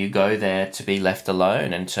space, and you go there to be left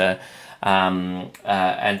alone and to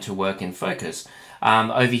work in focus.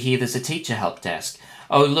 Over here, there's a teacher help desk.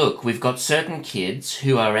 Oh, look, we've got certain kids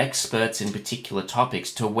who are experts in particular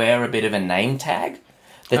topics to wear a bit of a name tag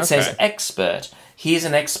that says expert. Here's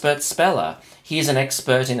an expert speller. Here's an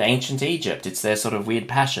expert in ancient Egypt. It's their sort of weird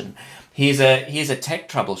passion. Here's a tech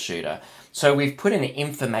troubleshooter. So we've put an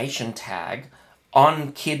information tag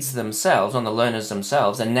on kids themselves, on the learners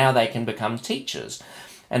themselves, and now they can become teachers.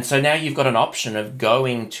 And so now you've got an option of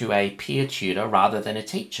going to a peer tutor rather than a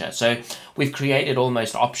teacher. So we've created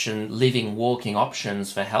almost living, walking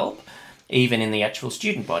options for help, even in the actual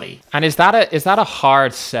student body. And is that a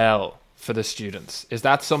hard sell for the students? Is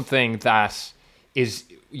that something that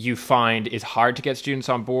you find is hard to get students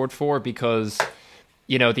on board for? Because,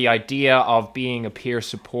 you know, the idea of being a peer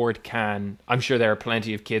support I'm sure there are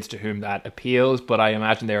plenty of kids to whom that appeals, but I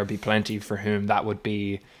imagine there would be plenty for whom that would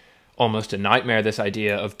be almost a nightmare, this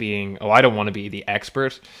idea of being, I don't want to be the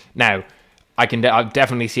expert. Now, I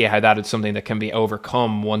definitely see how that is something that can be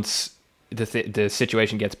overcome once the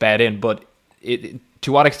situation gets bed in, but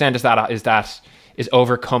to what extent is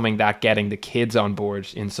overcoming that getting the kids on board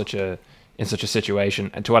in such a situation,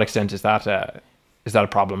 and to what extent is that a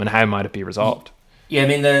problem, and how might it be resolved? Yeah, I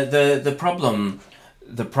mean, the problem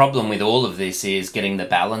with all of this is getting the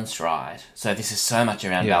balance right. So this is so much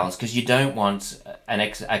around balance, because you don't want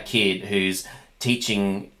a kid who's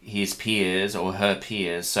teaching his peers or her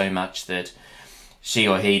peers so much that she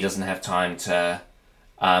or he doesn't have time to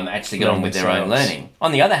actually get on with their own learning.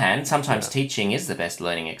 On the other hand, sometimes teaching is the best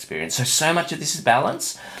learning experience. So much of this is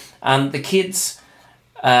balance. The kids,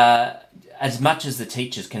 as much as the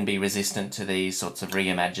teachers can be resistant to these sorts of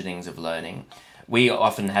reimaginings of learning, we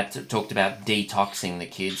often talked about detoxing the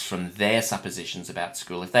kids from their suppositions about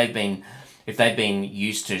school. If they've been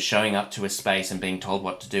used to showing up to a space and being told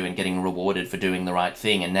what to do and getting rewarded for doing the right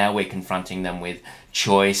thing, and now we're confronting them with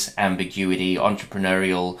choice, ambiguity,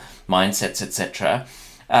 entrepreneurial mindsets, etc.,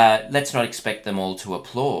 let's not expect them all to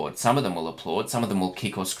applaud. Some of them will applaud, some of them will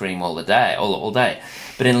kick or scream all day.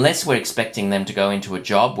 But unless we're expecting them to go into a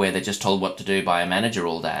job where they're just told what to do by a manager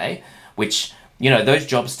all day, which, you know, those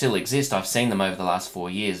jobs still exist. I've seen them over the last 4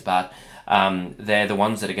 years, but they're the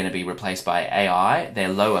ones that are going to be replaced by AI. They're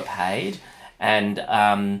lower paid and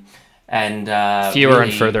fewer really,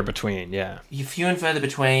 and further between. Yeah, fewer and further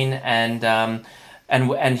between,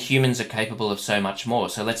 and humans are capable of so much more.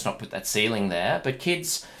 So let's not put that ceiling there. But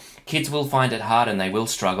kids will find it hard and they will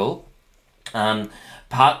struggle. Part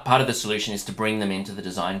of the solution is to bring them into the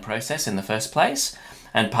design process in the first place,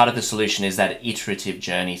 and part of the solution is that iterative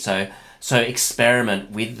journey. So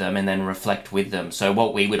experiment with them and then reflect with them. So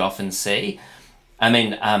what we would often see, I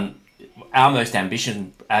mean, our most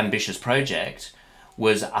ambitious project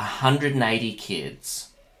was 180 kids,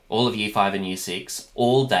 all of Year 5 and Year 6,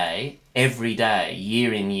 all day, every day,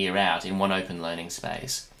 year in, year out, in one open learning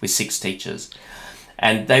space with 6 teachers.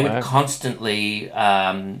 And they would constantly,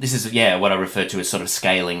 this is, what I refer to as sort of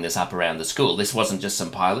scaling this up around the school. This wasn't just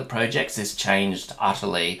some pilot projects. This changed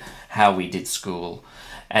utterly how we did school.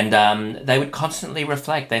 And they would constantly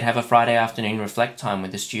reflect. They'd have a Friday afternoon reflect time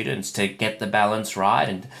with the students to get the balance right.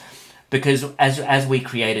 And because as we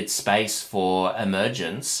created space for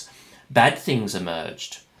emergence, bad things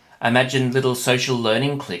emerged. Imagine little social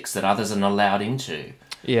learning cliques that others are not allowed into.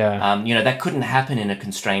 Yeah. You know, that couldn't happen in a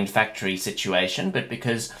constrained factory situation, but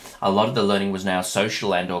because a lot of the learning was now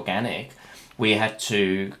social and organic, we had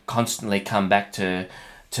to constantly come back to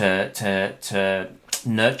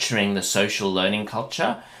nurturing the social learning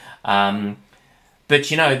culture.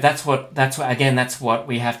 But you know, that's what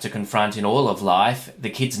we have to confront in all of life.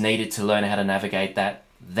 The kids needed to learn how to navigate that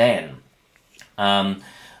then.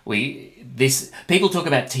 People talk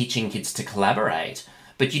about teaching kids to collaborate,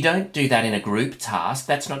 but you don't do that in a group task.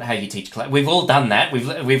 That's not how you teach. We've all done that.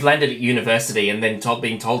 We've landed at university and then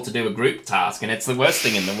being told to do a group task, and it's the worst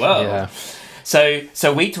thing in the world. Yeah.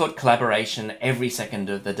 So we taught collaboration every second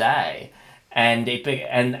of the day, and the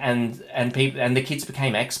kids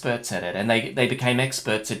became experts at it, and they became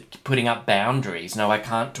experts at putting up boundaries. No, I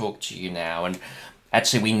can't talk to you now, and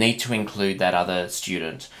actually we need to include that other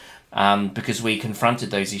student. Because we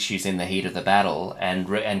confronted those issues in the heat of the battle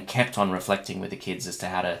and kept on reflecting with the kids as to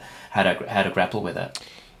how to grapple with it.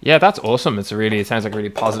 Yeah, that's awesome. It sounds like a really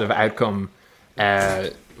positive outcome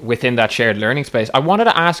within that shared learning space. I wanted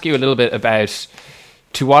to ask you a little bit about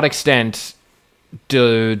to what extent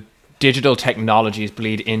do digital technologies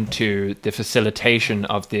bleed into the facilitation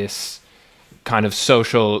of this kind of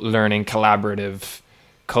social learning collaborative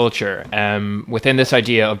culture within this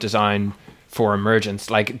idea of design for emergence.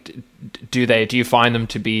 Like, do you find them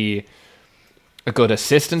to be a good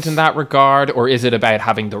assistant in that regard, or is it about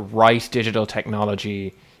having the right digital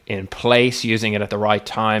technology in place, using it at the right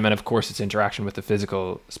time, and of course its interaction with the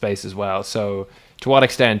physical space as well? So to what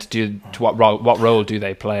extent what role do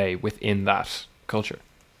they play within that culture?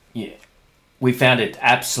 Yeah, we found it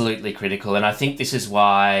absolutely critical, and I think this is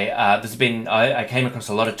why I came across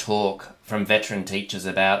a lot of talk from veteran teachers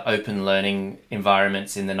about open learning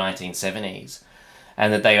environments in the 1970s.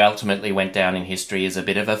 and that they ultimately went down in history as a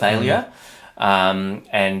bit of a failure.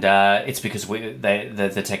 It's because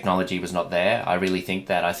the technology was not there. I really think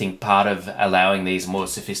that. I think part of allowing these more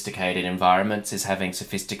sophisticated environments is having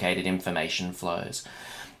sophisticated information flows.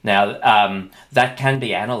 Now, that can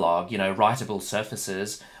be analog, writable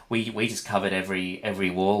surfaces. We just covered every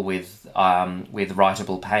wall with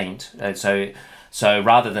writable paint. So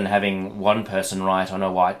rather than having one person write on a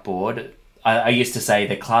whiteboard, I used to say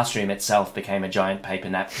the classroom itself became a giant paper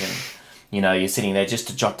napkin. You're sitting there just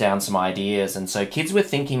to jot down some ideas. And so kids were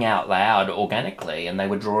thinking out loud organically, and they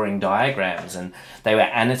were drawing diagrams, and they were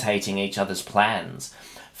annotating each other's plans.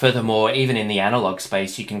 Furthermore, even in the analog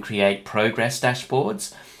space, you can create progress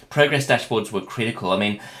dashboards. Progress dashboards were critical. I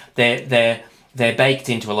mean, they're baked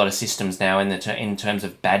into a lot of systems now in terms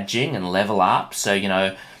of badging and level up. So,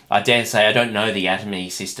 I dare say I don't know the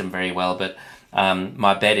Atomi system very well, but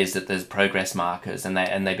my bet is that there's progress markers, and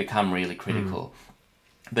they become really critical.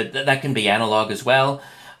 But that can be analog as well.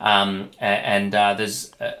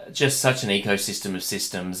 There's just such an ecosystem of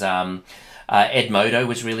systems. Edmodo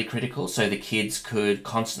was really critical, so the kids could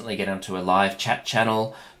constantly get onto a live chat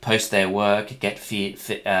channel, post their work, get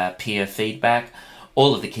peer feedback.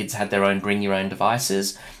 All of the kids had their own bring your own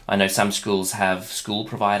devices. I know some schools have school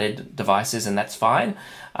provided devices, and that's fine.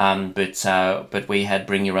 But we had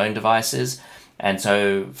bring your own devices. And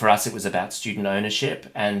so for us, it was about student ownership.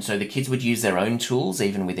 And so the kids would use their own tools,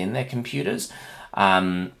 even within their computers.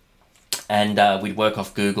 We'd work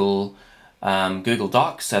off Google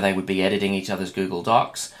Docs, so they would be editing each other's Google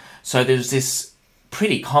Docs. So there's this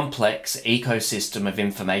pretty complex ecosystem of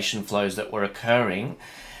information flows that were occurring.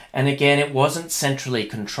 And again, it wasn't centrally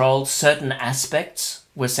controlled. Certain aspects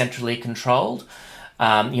were centrally controlled.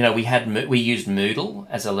 We used Moodle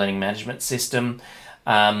as a learning management system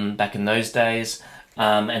back in those days.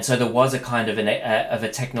 And so there was a kind of a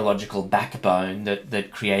technological backbone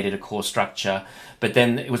that created a core structure, but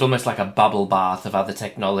then it was almost like a bubble bath of other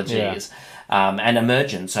technologies and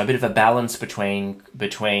emergence. So a bit of a balance between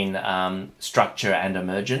structure and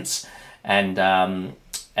emergence, and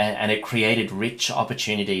it created rich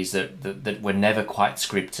opportunities that were never quite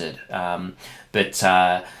scripted.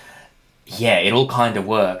 It all kind of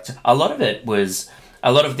worked.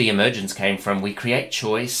 A lot of the emergence came from, we create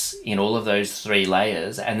choice in all of those three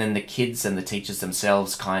layers, and then the kids and the teachers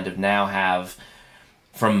themselves kind of now have,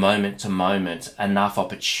 from moment to moment, enough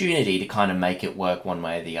opportunity to kind of make it work one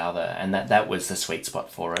way or the other. And that was the sweet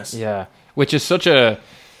spot for us. Yeah, which is it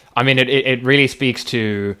really speaks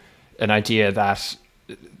to an idea that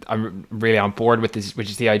I'm really on board with this, which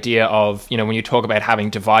is the idea of, when you talk about having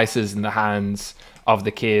devices in the hands of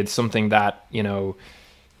the kids, something that,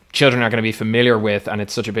 children are going to be familiar with, and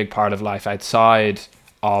it's such a big part of life outside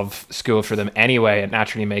of school for them anyway, it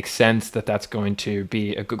naturally makes sense that that's going to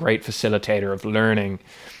be a great facilitator of learning.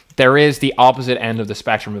 There is the opposite end of the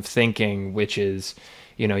spectrum of thinking, which is,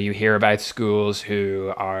 you hear about schools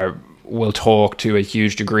who will talk to a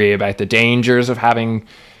huge degree about the dangers of having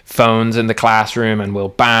phones in the classroom and will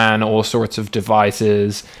ban all sorts of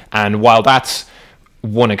devices. And while that's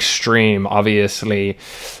one extreme, obviously,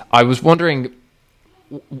 I was wondering,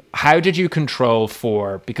 how did you control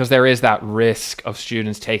because there is that risk of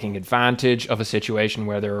students taking advantage of a situation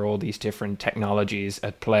where there are all these different technologies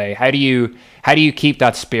at play? How do you keep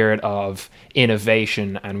that spirit of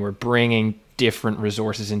innovation, and we're bringing different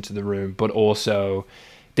resources into the room, but also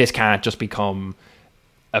this can't just become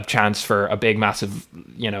a chance for a big, massive,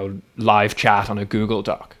 live chat on a Google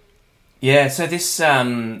Doc? Yeah, so this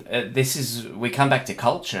is, we come back to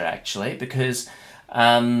culture actually, because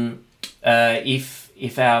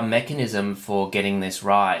if our mechanism for getting this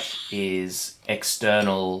right is an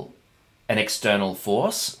external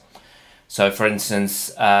force, so for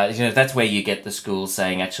instance, that's where you get the schools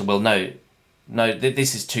saying, actually, well, no,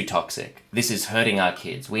 this is too toxic. This is hurting our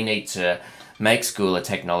kids. We need to make school a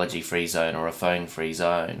technology-free zone or a phone-free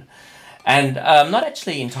zone. And I'm not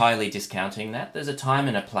actually entirely discounting that. There's a time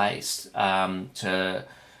and a place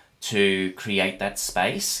to create that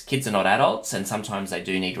space. Kids are not adults, and sometimes they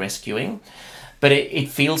do need rescuing. But it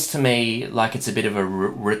feels to me like it's a bit of a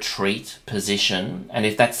retreat position. And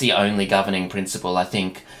if that's the only governing principle, I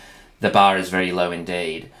think the bar is very low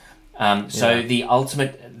indeed. So the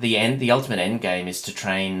ultimate end game is to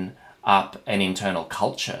train up an internal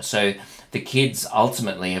culture. So the kids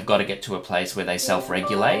ultimately have got to get to a place where they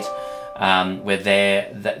self-regulate, where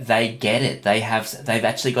they get it. They've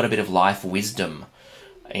actually got a bit of life wisdom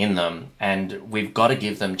in them, and we've got to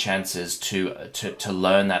give them chances to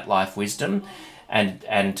learn that life wisdom,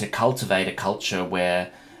 and to cultivate a culture where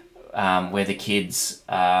the kids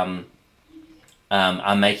are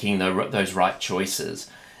making those right choices.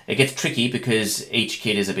 it gets tricky because each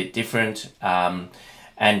kid is a bit different.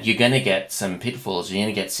 And you're going to get some pitfalls. You're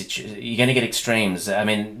going to get extremes. I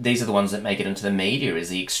mean, these are the ones that make it into the media, is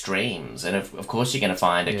the extremes. And of course, you're going to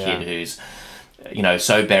find a kid who's,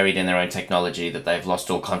 so buried in their own technology that they've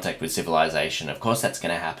lost all contact with civilization. Of course, that's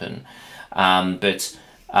going to happen. But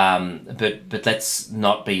let's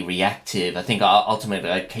not be reactive. I think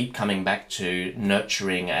ultimately, I keep coming back to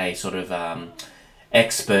nurturing a sort of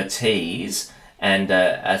expertise and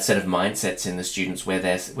a set of mindsets in the students where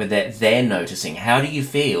they're noticing. How do you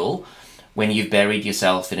feel when you've buried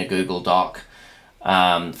yourself in a Google Doc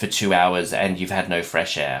for 2 hours and you've had no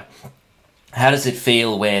fresh air? How does it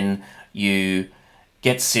feel when you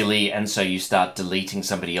get silly and so you start deleting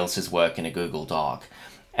somebody else's work in a Google Doc?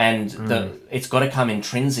 And it's got to come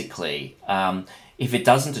intrinsically. If it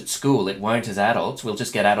doesn't at school, it won't as adults. We'll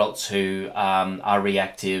just get adults who are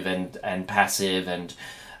reactive and passive and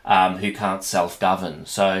who can't self-govern.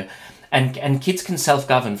 So, and kids can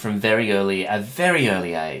self-govern from a very early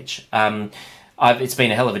age. It's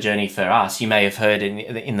been a hell of a journey for us. You may have heard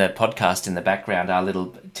in the podcast in the background our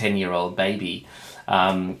little 10-year-old baby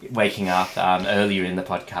waking up earlier in the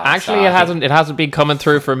podcast. Actually, it hasn't been coming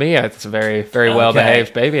through for me. It's a very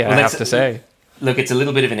well-behaved baby, I have to say. Look, it's a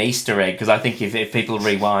little bit of an Easter egg because I think if people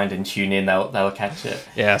rewind and tune in, they'll catch it.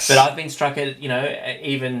 Yes. But I've been struck at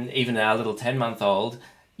even our little 10-month-old.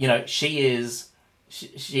 She is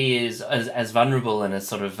as vulnerable and as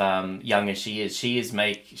sort of young as she is. She's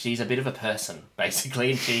a bit of a person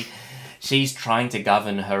basically, and she's trying to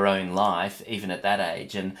govern her own life even at that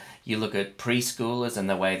age. And you look at preschoolers and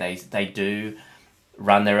the way they do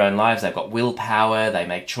run their own lives. They've got willpower. They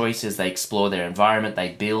make choices. They explore their environment. They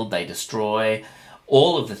build. They destroy.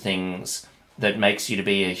 All of the things that makes you to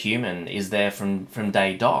be a human is there from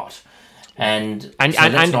day dot. And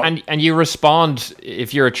you respond.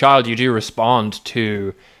 If you're a child, you do respond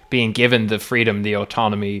to being given the freedom, the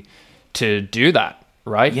autonomy to do that,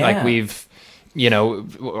 right? Yeah. Like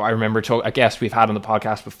I remember a guest we've had on the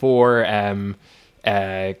podcast before,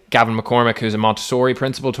 Gavin McCormick, who's a Montessori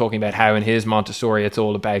principal, talking about how in his Montessori it's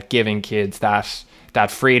all about giving kids that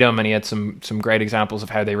freedom, and he had some great examples of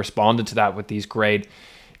how they responded to that with these great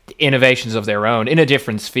innovations of their own in a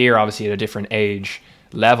different sphere, obviously at a different age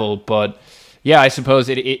level. But yeah, I suppose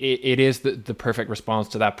it is the perfect response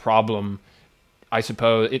to that problem. I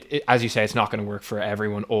suppose it as you say, it's not going to work for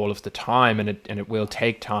everyone all of the time, and it will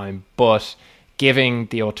take time, but giving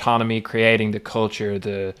the autonomy, creating the culture,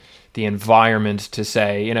 the environment to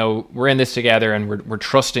say, we're in this together and we're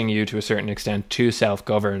trusting you to a certain extent to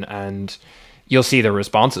self-govern, and you'll see the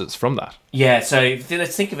responses from that. Yeah, so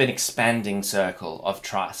let's think of an expanding circle of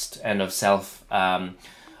trust and of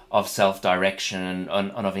self-direction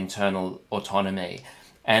and of internal autonomy.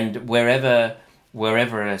 And wherever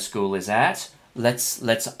a school is at,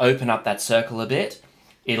 let's open up that circle a bit.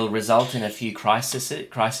 It'll result in a few crises,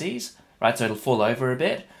 right? So it'll fall over a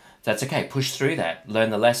bit. That's okay. Push through that.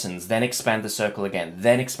 Learn the lessons. Then expand the circle again.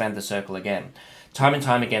 Then expand the circle again. Time and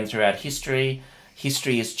time again throughout history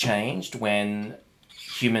has changed when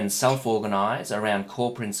humans self-organize around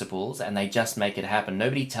core principles and they just make it happen.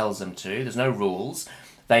 Nobody tells them to. There's no rules.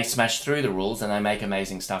 They smash through the rules and they make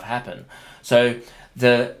amazing stuff happen. So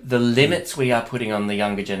the limits we are putting on the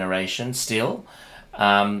younger generation still,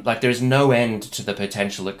 there is no end to the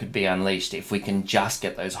potential that could be unleashed if we can just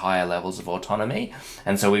get those higher levels of autonomy.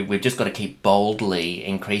 And so we've just got to keep boldly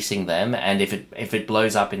increasing them. And if it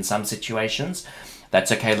blows up in some situations, that's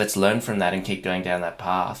okay. Let's learn from that and keep going down that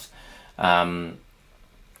path. There's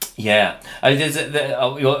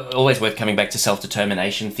always worth coming back to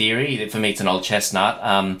self-determination theory. For me, it's an old chestnut.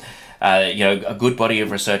 A good body of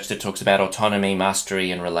research that talks about autonomy,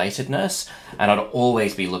 mastery, and relatedness. And I'd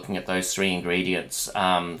always be looking at those three ingredients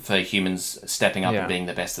for humans stepping up and being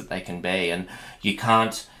the best that they can be. And you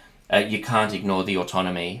can't ignore the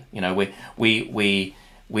autonomy. We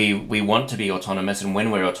want to be autonomous, and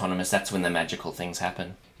when we're autonomous, that's when the magical things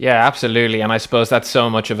happen. Yeah, absolutely. And I suppose that's so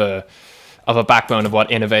much of a backbone of what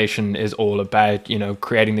innovation is all about,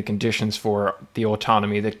 creating the conditions for the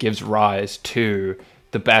autonomy that gives rise to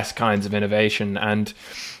the best kinds of innovation. And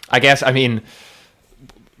I guess, the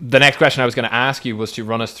next question I was going to ask you was to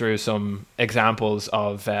run us through some examples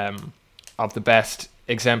of the best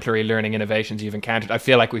exemplary learning innovations you've encountered. I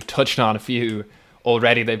feel like we've touched on a few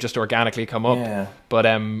already. They've just organically come up. Yeah. But,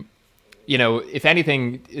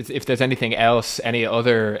 if there's anything else, any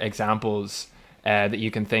other examples that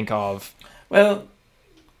you can think of? Well,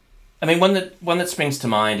 one that springs to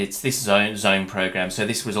mind, it's this zone program. So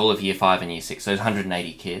this was all of year 5 and year 6, so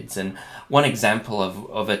 180 kids. And one example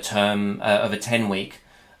of a term, of a 10-week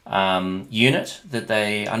unit that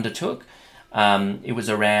they undertook It was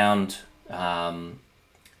around the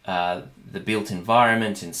built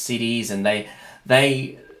environment in cities, and they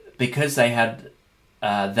because they had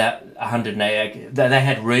that 180, they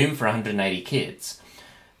had room for 180 kids,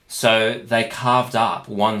 so they carved up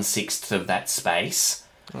 1/6 of that space,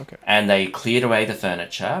 and they cleared away the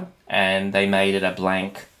furniture, and they made it a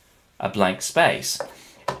blank space.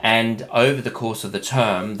 And over the course of the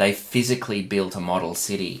term, they physically built a model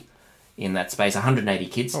city in that space. 180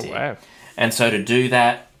 kids did. Wow. And so to do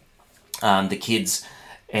that, the kids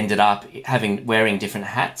ended up wearing different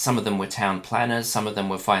hats. Some of them were town planners, some of them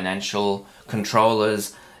were financial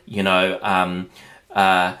controllers. You know,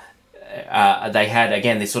 they had,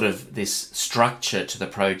 again, this structure to the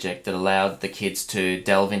project that allowed the kids to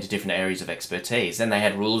delve into different areas of expertise. Then they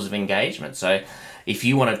had rules of engagement. So if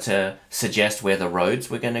you wanted to suggest where the roads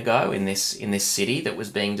were going to go in this city that was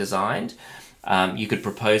being designed, you could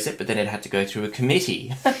propose it, but then it had to go through a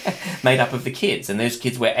committee made up of the kids, and those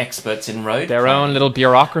kids were experts in road Their planning. own little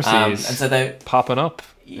bureaucracies, and so they popping up.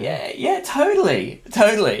 Yeah, totally,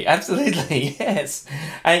 absolutely, yes,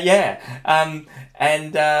 and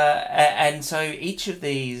so each of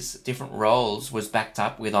these different roles was backed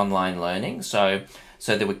up with online learning. So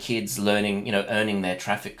there were kids learning, you know, earning their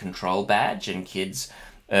traffic control badge, and kids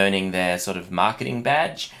earning their sort of marketing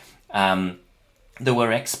badge. There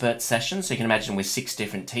were expert sessions, so you can imagine with 6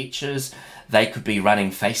 different teachers, they could be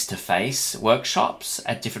running face-to-face workshops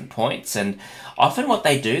at different points. And often what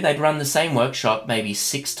they do, they'd run the same workshop maybe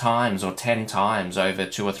 6 times or 10 times over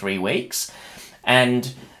 2 or 3 weeks.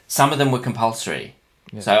 And some of them were compulsory.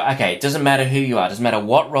 Yeah. So, okay, it doesn't matter who you are, it doesn't matter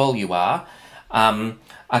what role you are. A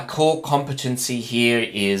core competency here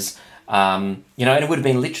is, you know, and it would have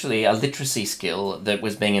been literally a literacy skill that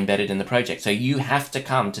was being embedded in the project. So you have to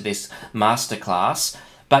come to this masterclass,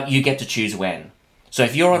 but you get to choose when. So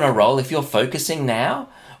if you're on a roll, if you're focusing now,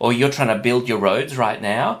 or you're trying to build your roads right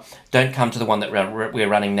now, don't come to the one that we're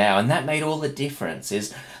running now. And that made all the difference,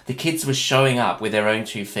 is the kids were showing up with their own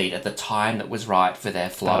 2 feet at the time that was right for their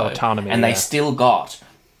flow. Autonomy, and they still got...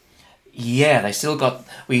 Yeah, they still got...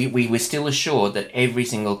 We were still assured that every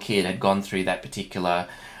single kid had gone through that particular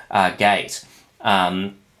gate.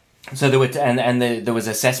 So there were... there was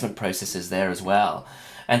assessment processes there as well.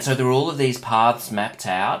 And so there were all of these paths mapped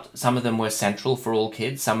out. Some of them were central for all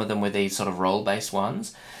kids. Some of them were these sort of role-based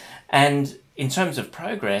ones. And in terms of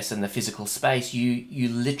progress and the physical space, you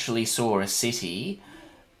literally saw a city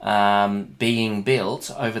being built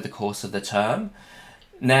over the course of the term.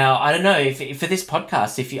 Now, I don't know if for this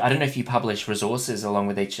podcast, I don't know if you publish resources along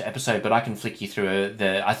with each episode, but I can flick you through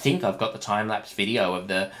I think I've got the time-lapse video of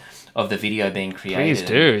the video being created. Please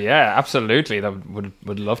do, yeah, absolutely. That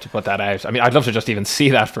would love to put that out. I mean, I'd love to just even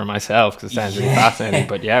see that for myself, because it sounds really fascinating.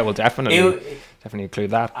 But yeah, we'll definitely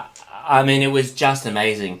include that. I mean, it was just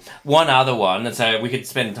amazing. One other one, and so we could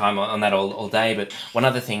spend time on that all day, but one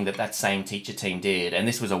other thing that same teacher team did, and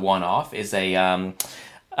this was a one-off, is they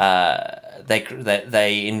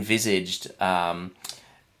envisaged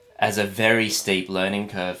as a very steep learning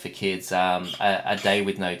curve for kids, a day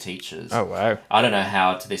with no teachers. Oh wow! I don't know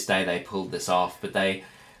how to this day they pulled this off, but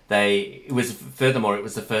it was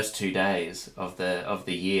the first 2 days of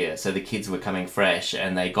the year, so the kids were coming fresh,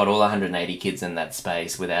 and they got all 180 kids in that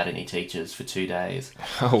space without any teachers for 2 days.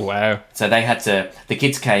 Oh wow! So the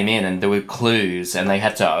kids came in, and there were clues, and they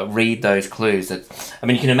had to read those clues. I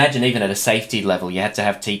mean, you can imagine even at a safety level, you had to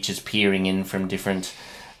have teachers peering in from different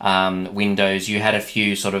windows. You had a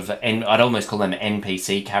few sort of, I'd almost call them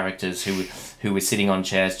NPC characters who were sitting on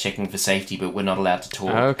chairs checking for safety, but were not allowed to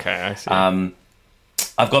talk. Okay, I see.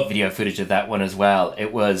 I've got video footage of that one as well.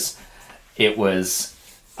 It was,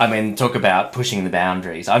 I mean, talk about pushing the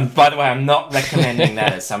boundaries. By the way, I'm not recommending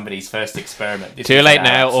that as somebody's first experiment. Too late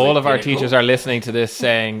now. All of our teachers are listening to this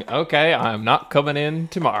saying, okay, I'm not coming in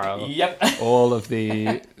tomorrow. Yep. All of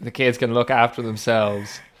the kids can look after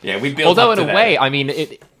themselves. Yeah, we built Although up to in a that. way, I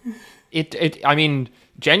mean, I mean,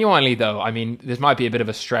 genuinely though, I mean, this might be a bit of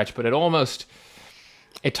a stretch, but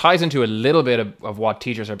it ties into a little bit of what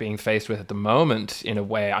teachers are being faced with at the moment in a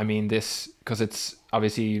way. I mean, because it's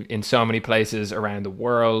obviously in so many places around the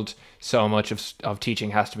world, so much of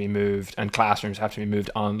teaching has to be moved, and classrooms have to be moved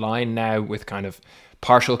online now with kind of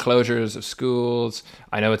partial closures of schools.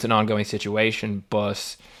 I know it's an ongoing situation,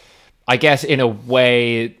 but I guess in a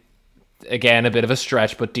way, again, a bit of a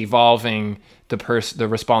stretch, but devolving the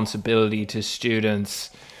responsibility to students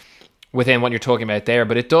within what you're talking about there.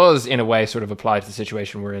 But it does, in a way, sort of apply to the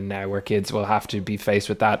situation we're in now, where kids will have to be faced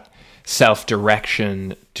with that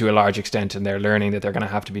self-direction to a large extent in their learning that they're going to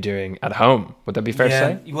have to be doing at home. Would that be fair to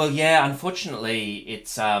say? Well, yeah, unfortunately,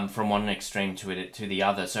 it's from one extreme to the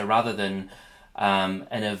other. So rather than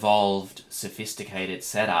an evolved, sophisticated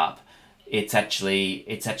setup, it's actually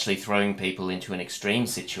throwing people into an extreme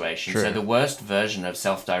situation. True. So the worst version of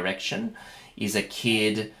self-direction is a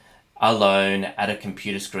kid alone at a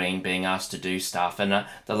computer screen being asked to do stuff. And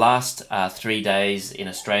the last 3 days in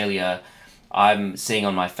Australia, I'm seeing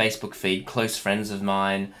on my Facebook feed close friends of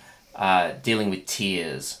mine dealing with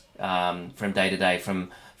tears from day to day from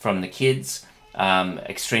the kids,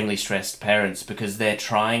 extremely stressed parents, because they're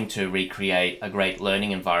trying to recreate a great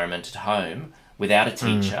learning environment at home without a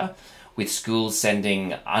teacher, with schools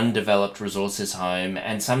sending undeveloped resources home,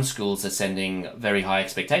 and some schools are sending very high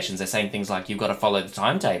expectations. They're saying things like, you've got to follow the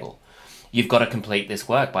timetable. You've got to complete this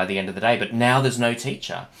work by the end of the day, but now there's no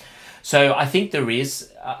teacher. So I think there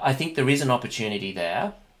is an opportunity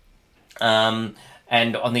there. And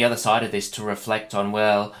on the other side of this, to reflect on,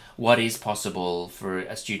 well, what is possible for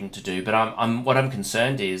a student to do? But what I'm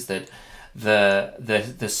concerned is that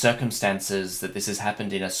the circumstances that this has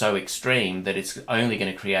happened in are so extreme that it's only going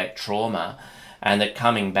to create trauma, and that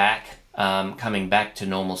coming back to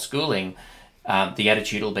normal schooling, the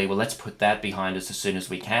attitude will be, well, let's put that behind us as soon as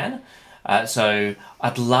we can. So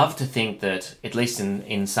I'd love to think that, at least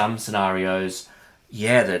in some scenarios,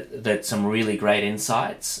 that some really great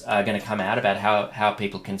insights are going to come out about how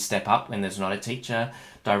people can step up when there's not a teacher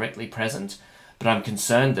directly present. But I'm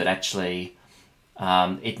concerned that actually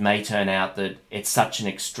it may turn out that it's such an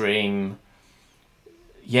extreme,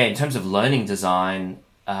 in terms of learning design,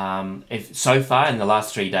 if so far in the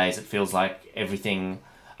last 3 days, it feels like everything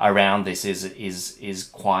around this is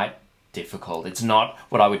quite difficult. It's not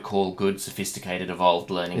what I would call good, sophisticated, evolved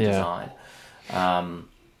learning design. And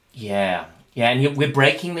we're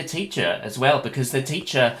breaking the teacher as well, because the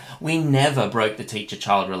teacher, we never broke the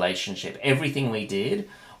teacher-child relationship. Everything we did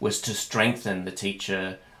was to strengthen the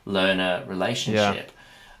teacher-learner relationship.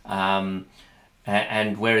 And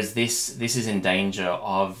whereas this is in danger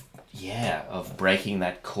of breaking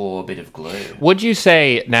that core bit of glue. Would you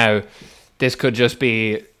say, now, this could just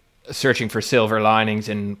be searching for silver linings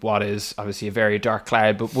in what is obviously a very dark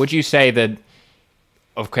cloud, but would you say that,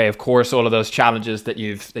 okay, of course, all of those challenges that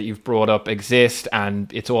you've brought up exist,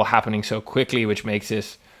 and it's all happening so quickly, which makes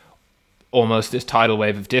it almost this tidal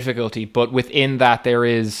wave of difficulty, but within that there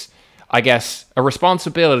is, I guess, a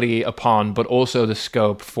responsibility upon, but also the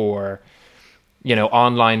scope for,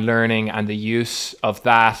 online learning and the use of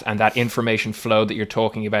that and that information flow that you're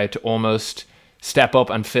talking about to almost step up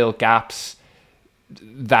and fill gaps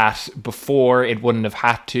that before it wouldn't have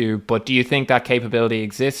had to. But do you think that capability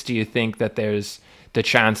exists? Do you think that there's the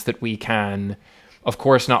chance that we can, of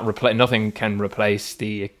course, nothing can replace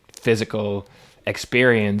the physical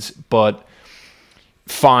experience, but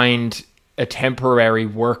find a temporary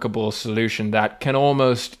workable solution that can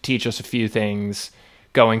almost teach us a few things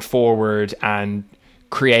going forward and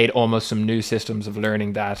create almost some new systems of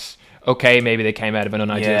learning that, okay, maybe they came out of an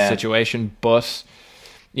unideal situation, but,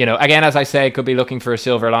 again, as I say, could be looking for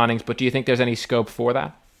silver linings, but do you think there's any scope for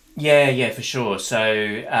that? Yeah, for sure. So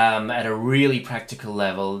at a really practical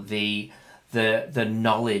level, the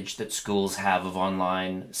knowledge that schools have of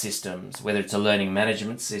online systems, whether it's a learning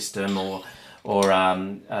management system or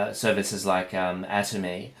services like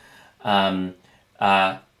Atomi,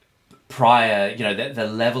 prior, the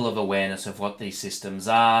level of awareness of what these systems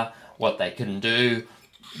are, what they can do,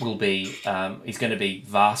 is going to be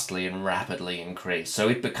vastly and rapidly increased. So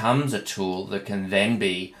it becomes a tool that can then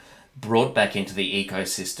be brought back into the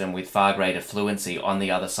ecosystem with far greater fluency on the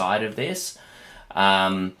other side of this.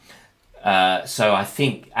 So I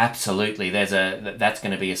think absolutely that's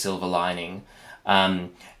going to be a silver lining.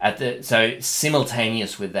 So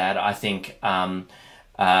simultaneous with that, I think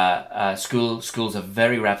schools have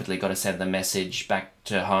very rapidly got to send the message back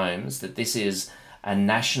to homes that this is a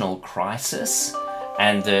national crisis,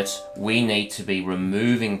 and that we need to be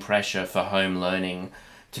removing pressure for home learning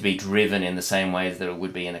to be driven in the same ways that it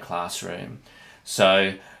would be in a classroom.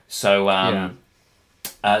 So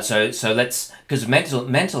let's, because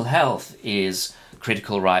mental health is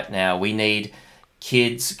critical right now. We need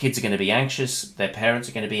kids are going to be anxious, their parents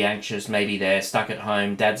are going to be anxious, maybe they're stuck at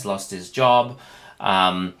home, dad's lost his job,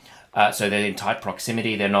 so they're in tight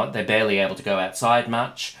proximity, they're barely able to go outside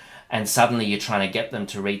much, and suddenly you're trying to get them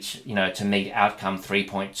to reach, to meet outcome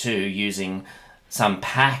 3.2 using some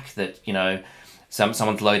pack that,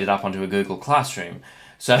 someone's loaded up onto a Google Classroom.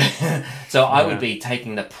 So I would be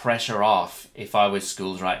taking the pressure off if I was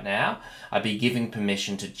schools right now. I'd be giving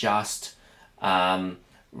permission to just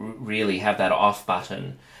really have that off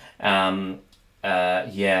button. But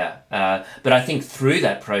I think through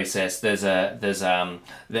that process, there's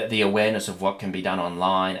the awareness of what can be done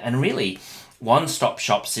online, and really, one-stop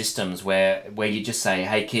shop systems where you just say,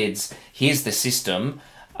 hey kids, here's the system.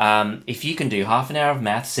 If you can do half an hour of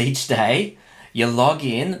maths each day, you log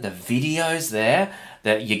in, the video's there,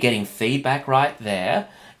 that you're getting feedback right there.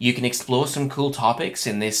 You can explore some cool topics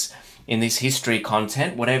in this history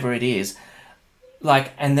content, whatever it is.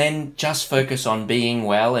 Like, and then just focus on being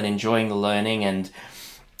well and enjoying the learning, and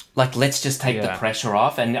like, let's just take the pressure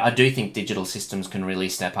off. And I do think digital systems can really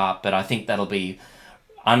step up, but I think that'll be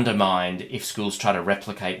undermined if schools try to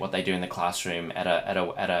replicate what they do in the classroom at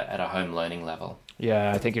a home learning level.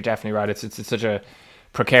 Yeah, I think you're definitely right. It's such a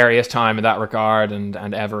precarious time in that regard,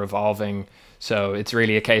 and ever evolving. So it's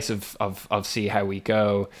really a case of see how we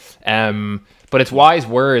go. But it's wise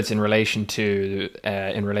words in relation to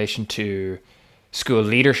school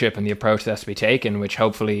leadership and the approach that's to be taken, which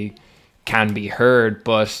hopefully can be heard.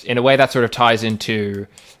 But in a way that sort of ties into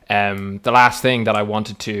the last thing that I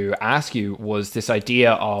wanted to ask you was this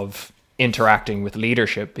idea of interacting with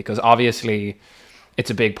leadership, because obviously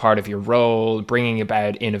it's a big part of your role, bringing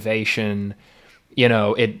about innovation.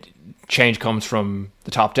 Change comes from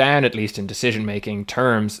the top down, at least in decision-making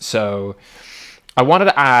terms. So I wanted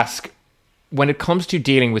to ask, when it comes to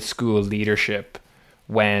dealing with school leadership,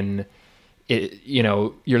 when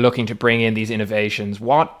you're looking to bring in these innovations,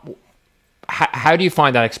 how do you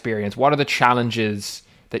find that experience? What are the challenges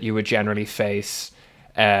that you would generally face?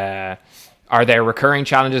 Are there recurring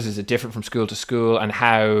challenges? Is it different from school to school? And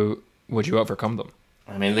how would you overcome them?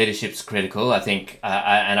 I mean, leadership's critical, I think,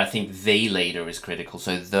 and I think the leader is critical.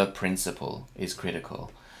 So the principal is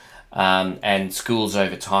critical. And schools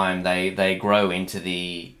over time, they grow into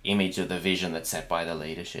the image of the vision that's set by the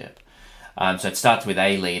leadership. So it starts with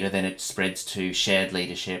a leader, then it spreads to shared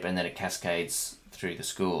leadership, and then it cascades through the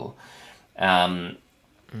school.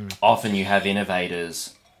 Often you have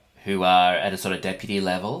innovators who are at a sort of deputy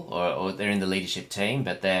level, or they're in the leadership team,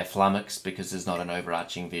 but they're flummoxed because there's not an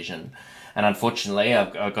overarching vision. And unfortunately,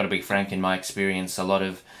 I've got to be frank, in my experience, a lot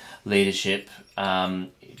of leadership,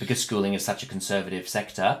 because schooling is such a conservative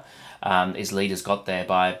sector, is leaders got there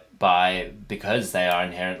because they are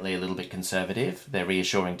inherently a little bit conservative. They're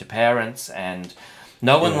reassuring to parents, and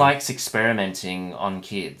no one likes experimenting on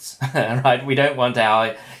kids, right? We don't want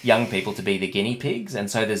our young people to be the guinea pigs, and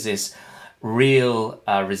so there's this real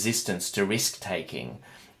resistance to risk taking,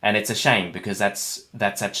 and it's a shame, because that's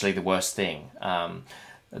actually the worst thing.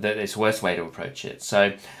 It's the worst way to approach it.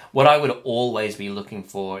 So what I would always be looking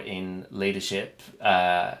for in leadership,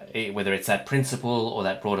 whether it's that principal or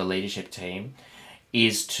that broader leadership team,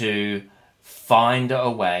 is to find a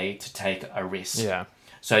way to take a risk. Yeah.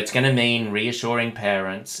 So it's going to mean reassuring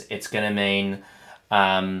parents. It's going to mean,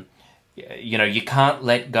 you can't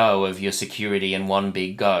let go of your security in one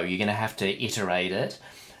big go. You're going to have to iterate it.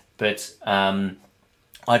 But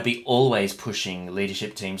I'd be always pushing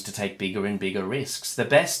leadership teams to take bigger and bigger risks. The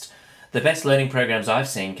best learning programs I've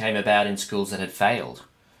seen came about in schools that had failed.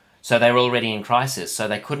 So they were already in crisis, so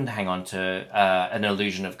they couldn't hang on to an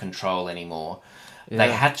illusion of control anymore. Yeah.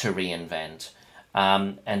 They had to reinvent.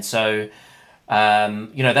 And so,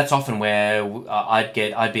 that's often where I'd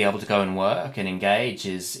be able to go and work and engage,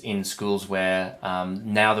 is in schools where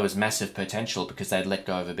now there was massive potential because they'd let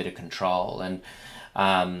go of a bit of control. And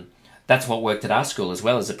that's what worked at our school as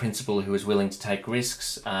well, as a principal who was willing to take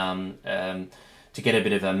risks, to get a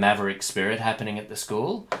bit of a maverick spirit happening at the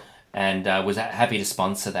school, and was happy to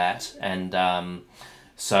sponsor that. And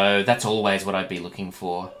so that's always what I'd be looking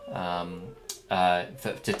for,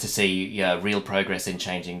 to see real progress in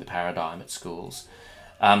changing the paradigm at schools.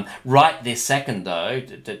 Right this second, though,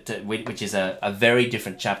 which is a very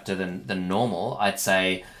different chapter than normal, I'd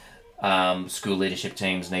say school leadership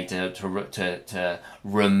teams need to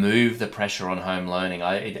remove the pressure on home learning.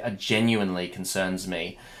 It genuinely concerns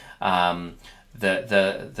me, the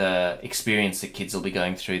experience that kids will be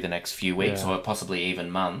going through the next few weeks, or possibly even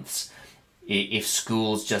months, if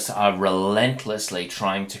schools just are relentlessly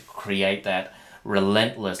trying to create that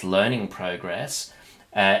relentless learning progress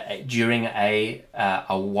during a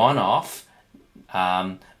one-off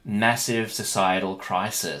massive societal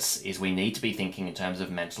crisis. Is we need to be thinking in terms of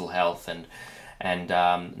mental health and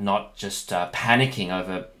not just panicking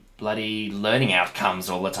over bloody learning outcomes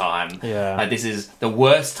all the time. Yeah. This is the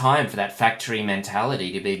worst time for that factory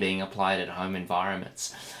mentality to be being applied at home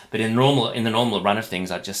environments. But in the normal run of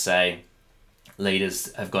things, I'd just say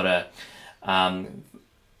leaders have got to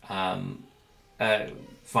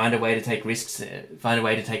find a way to take risks.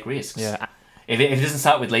 Yeah. If it doesn't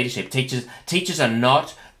start with leadership, teachers are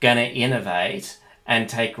not going to innovate and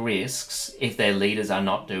take risks if their leaders are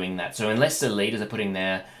not doing that. So unless the leaders are putting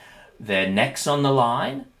their necks on the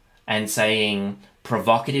line and saying,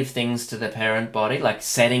 provocative things to the parent body, like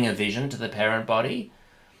setting a vision to the parent body,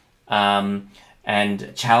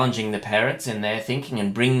 and challenging the parents in their thinking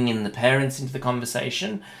and bringing in the parents into the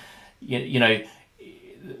conversation. You know,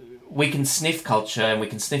 we can sniff culture and we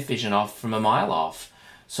can sniff vision off from a mile off.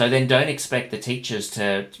 So then don't expect the teachers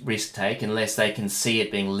to risk take unless they can see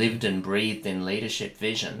it being lived and breathed in leadership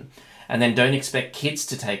vision. And then don't expect kids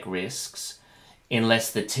to take risks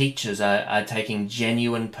unless the teachers are taking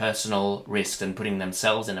genuine personal risks and putting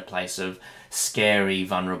themselves in a place of scary,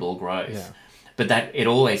 vulnerable growth. Yeah. But that it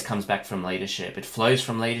always comes back from leadership. It flows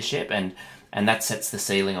from leadership, and that sets the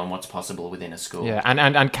ceiling on what's possible within a school. Yeah,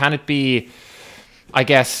 and can it be, I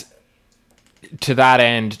guess, to that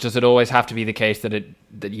end, does it always have to be the case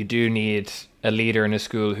that you do need a leader in a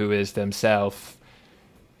school who is themselves,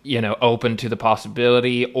 open to the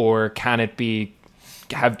possibility, or can it be?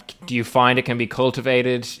 Do you find it can be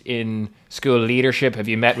cultivated in school leadership? Have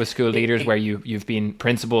you met with school leaders where you've been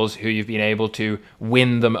principals who you've been able to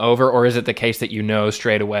win them over, or is it the case that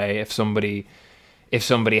straight away if somebody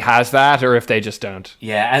has that or if they just don't?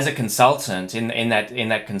 Yeah, as a consultant in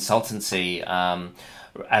that consultancy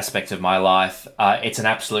aspect of my life, it's an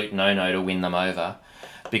absolute no to win them over,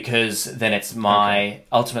 because then it's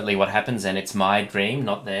ultimately what happens, and it's my dream,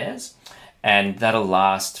 not theirs. And that'll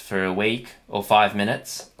last for a week or 5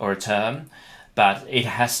 minutes or a term, but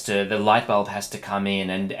the light bulb has to come in,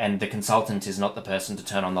 and the consultant is not the person to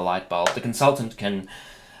turn on the light bulb. The consultant can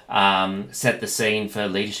set the scene for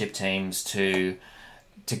leadership teams to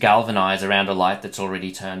galvanize around a light that's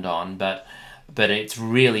already turned on, but it's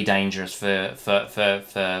really dangerous for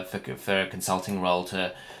a consulting role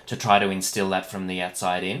to try to instill that from the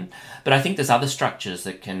outside in. But I think there's other structures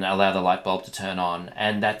that can allow the light bulb to turn on,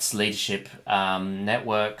 and that's leadership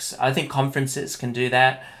networks. I think conferences can do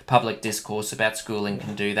that. Public discourse about schooling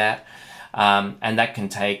can do that. And that can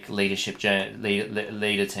take leader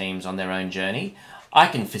teams on their own journey. I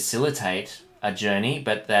can facilitate a journey,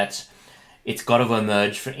 but that it's got to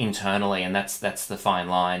emerge internally, and that's the fine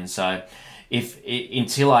line. So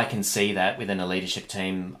until I can see that within a leadership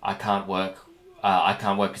team, I can't work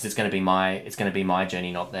because it's going to be my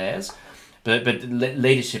journey, not theirs. But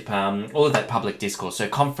leadership, all of that public discourse, so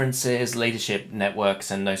conferences, leadership networks,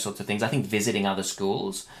 and those sorts of things. I think visiting other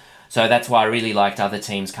schools. So that's why I really liked other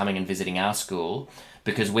teams coming and visiting our school,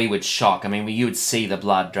 because we would shock. I mean, you would see the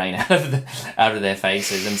blood drain out of their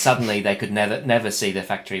faces, and suddenly they could never see the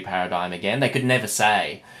factory paradigm again. They could never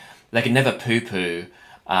poo-poo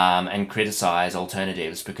and criticize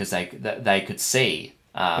alternatives, because they could see.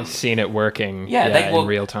 I've seen it working in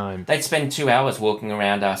real time. They'd spend 2 hours walking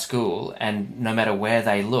around our school, and no matter where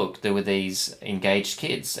they looked, there were these engaged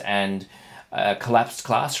kids and collapsed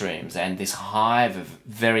classrooms and this hive of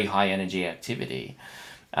very high energy activity.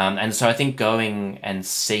 And so I think going and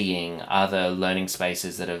seeing other learning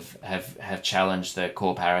spaces that have challenged the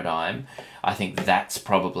core paradigm, I think that's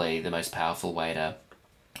probably the most powerful way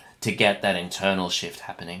to get that internal shift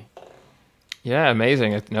happening. Yeah,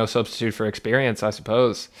 amazing. No substitute for experience, I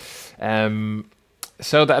suppose.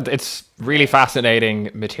 So that it's really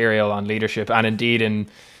fascinating material on leadership, and indeed in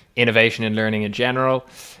innovation and learning in general.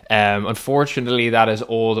 Unfortunately, that is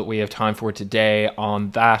all that we have time for today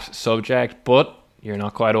on that subject, but you're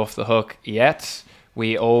not quite off the hook yet.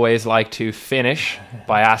 We always like to finish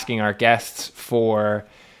by asking our guests for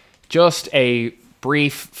just a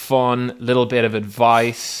brief, fun little bit of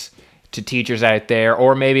advice to teachers out there,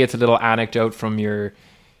 or maybe it's a little anecdote from your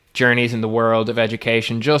journeys in the world of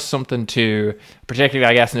education, just something to,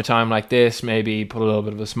 particularly I guess in a time like this, maybe put a little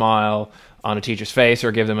bit of a smile on a teacher's face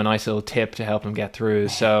or give them a nice little tip to help them get through.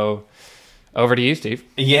 So over to you, Steve.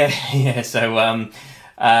 Yeah. So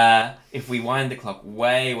if we wind the clock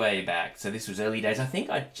way back, so this was early days. I think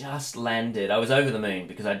I just landed. I was over the moon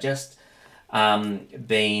because I just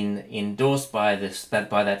been endorsed by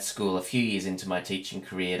that school a few years into my teaching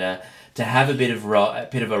career to have a bit of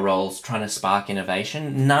a role trying to spark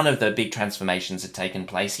innovation. None of the big transformations had taken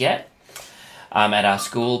place yet at our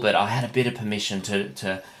school, but I had a bit of permission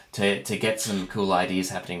to get some cool ideas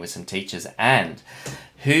happening with some teachers. And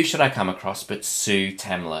who should I come across but Sue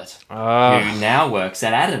Temlett, who now works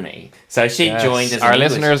at Atomi. So she joined as our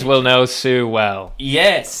listeners will know Sue well.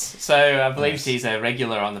 Yes, so I believe she's a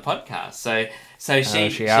regular on the podcast. So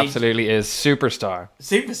she absolutely is superstar.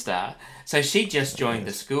 So she just joined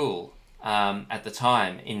the school at the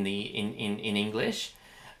time in English,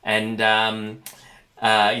 and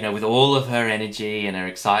with all of her energy and her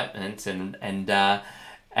excitement and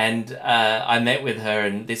I met with her,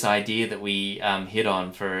 and this idea that we hit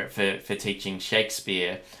on for teaching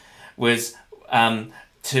Shakespeare was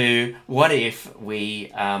to what if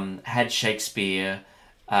we had Shakespeare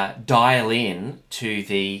dial in to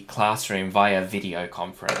the classroom via video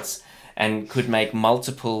conference and could make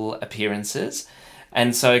multiple appearances.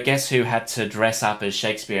 And so guess who had to dress up as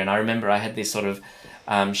Shakespeare? And I remember I had this sort of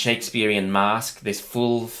Shakespearean mask, this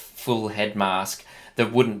full head mask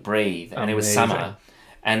that wouldn't breathe, and Amazing. It was summer.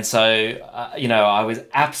 And so, you know, I was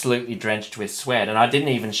absolutely drenched with sweat, and I didn't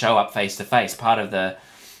even show up face to face. Part of the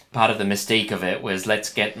mystique of it was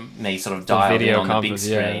let's get me sort of dialed in on the big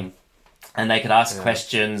screen, and they could ask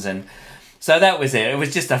questions, and so that was it. It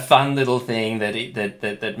was just a fun little thing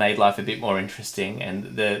that made life a bit more interesting,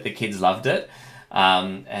 and the kids loved it.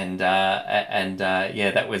 Yeah,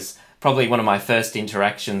 that was probably one of my first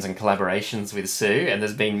interactions and collaborations with Sue, and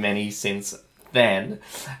there's been many since then.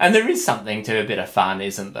 And there is something to a bit of fun,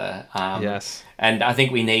 isn't there? Yes. And I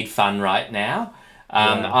think we need fun right now.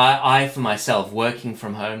 I for myself, working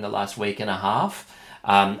from home the last week and a half,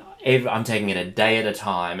 I'm taking it a day at a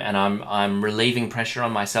time, and I'm relieving pressure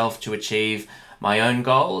on myself to achieve my own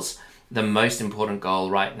goals. The most important goal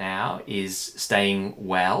right now is staying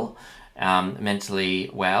well. Mentally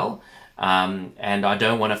well, and I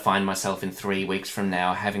don't want to find myself in 3 weeks from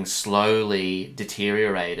now having slowly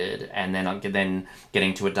deteriorated and then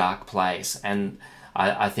getting to a dark place. And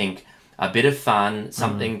I think a bit of fun,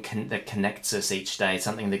 something that connects us each day,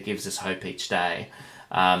 something that gives us hope each day,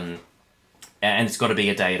 and it's got to be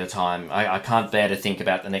a day at a time. I can't bear to think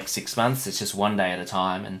about the next 6 months. It's just one day at a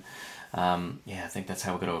time, and I think that's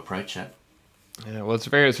how we're going to approach it. Yeah, well,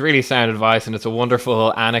 it's really sound advice, and it's a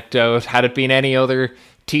wonderful anecdote. Had it been any other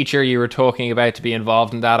teacher you were talking about to be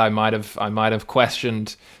involved in that, I might have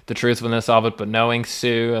questioned the truthfulness of it. But knowing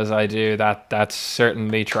Sue as I do, that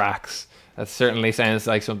certainly tracks. That certainly sounds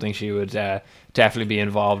like something she would definitely be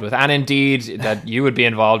involved with, and indeed that you would be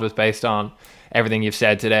involved with based on everything you've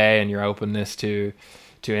said today and your openness to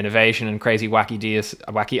innovation and crazy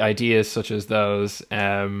wacky ideas such as those.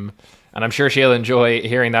 And I'm sure she'll enjoy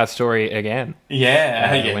hearing that story again.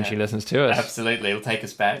 When she listens to it. Absolutely, it'll take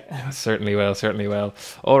us back. Certainly will.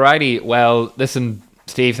 Alrighty, well, listen,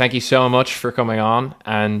 Steve, thank you so much for coming on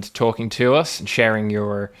and talking to us and sharing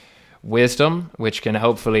your wisdom, which can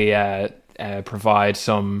hopefully provide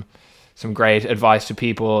some great advice to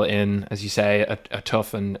people in, as you say, a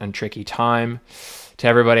tough and tricky time. To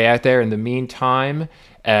everybody out there, in the meantime,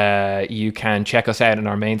 you can check us out on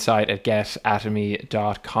our main site at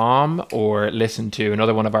getatomy.com or listen to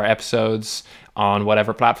another one of our episodes on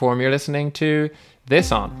whatever platform you're listening to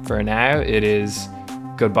this on. For now, it is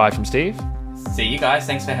goodbye from Steve. See you guys.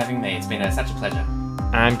 Thanks for having me. It's been such a pleasure.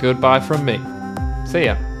 And goodbye from me. See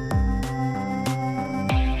ya.